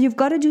 So you've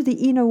got to do the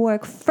inner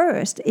work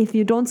first. If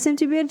you don't seem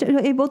to be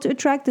able to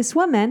attract this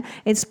woman,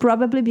 it's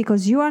probably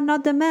because you are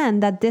not the man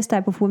that this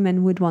type of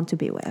woman would want to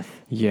be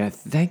with. Yeah,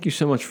 thank you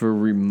so much for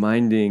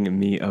reminding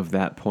me of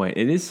that point.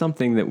 It is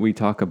something that we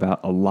talk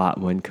about a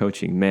lot when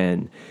coaching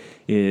men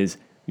is,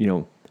 you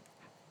know,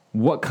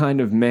 what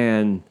kind of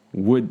man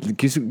would,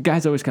 because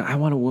guys always go, I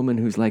want a woman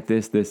who's like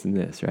this, this, and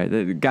this, right?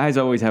 The guys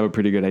always have a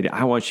pretty good idea.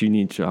 I want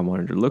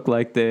her to look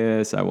like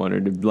this. I want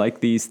her to like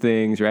these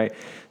things, right?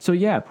 So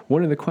yeah,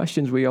 one of the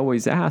questions we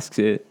always ask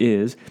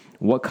is,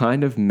 what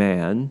kind of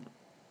man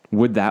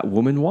would that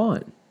woman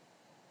want?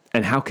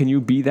 And how can you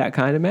be that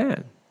kind of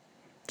man?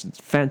 It's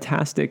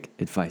fantastic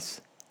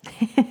advice.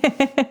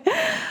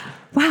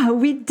 Wow,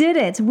 we did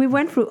it. We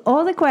went through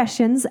all the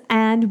questions,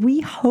 and we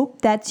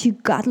hope that you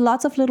got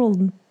lots of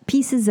little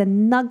pieces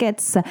and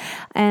nuggets,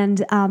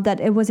 and that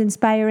it was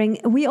inspiring.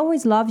 We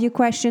always love your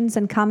questions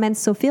and comments,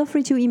 so feel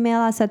free to email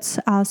us at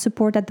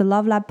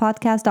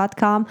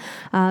support@thelovelabpodcast.com.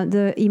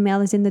 The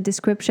email is in the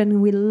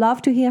description. We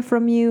love to hear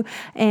from you,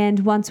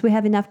 and once we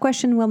have enough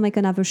questions, we'll make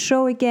another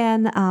show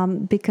again,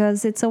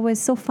 because it's always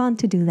so fun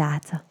to do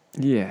that.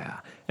 Yeah.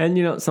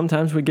 And,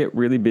 sometimes we get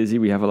really busy.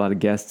 We have a lot of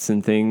guests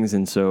and things,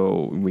 and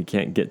so we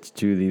can't get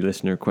to the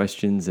listener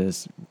questions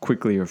as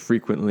quickly or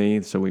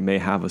frequently, so we may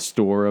have a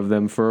store of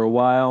them for a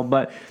while.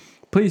 But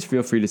please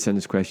feel free to send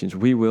us questions.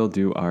 We will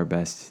do our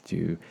best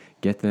to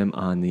get them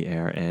on the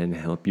air and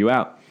help you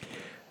out.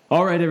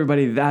 All right,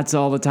 everybody, that's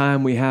all the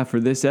time we have for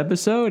this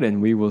episode, and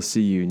we will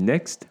see you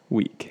next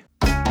week.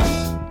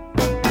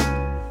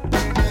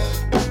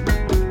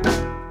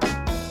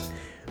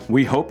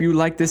 We hope you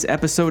liked this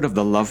episode of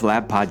the Love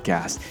Lab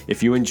podcast.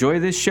 If you enjoy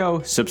this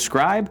show,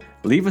 subscribe,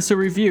 leave us a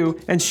review,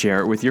 and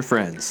share it with your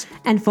friends.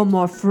 And for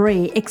more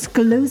free,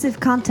 exclusive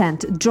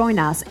content, join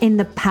us in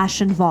the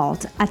Passion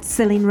Vault at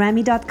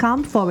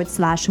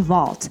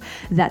CelineRemy.com/vault.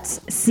 That's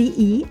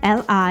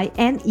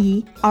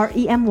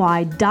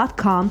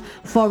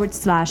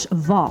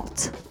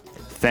CelineRemy.com/vault.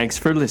 Thanks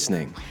for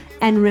listening.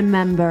 And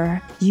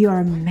remember, you're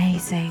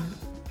amazing.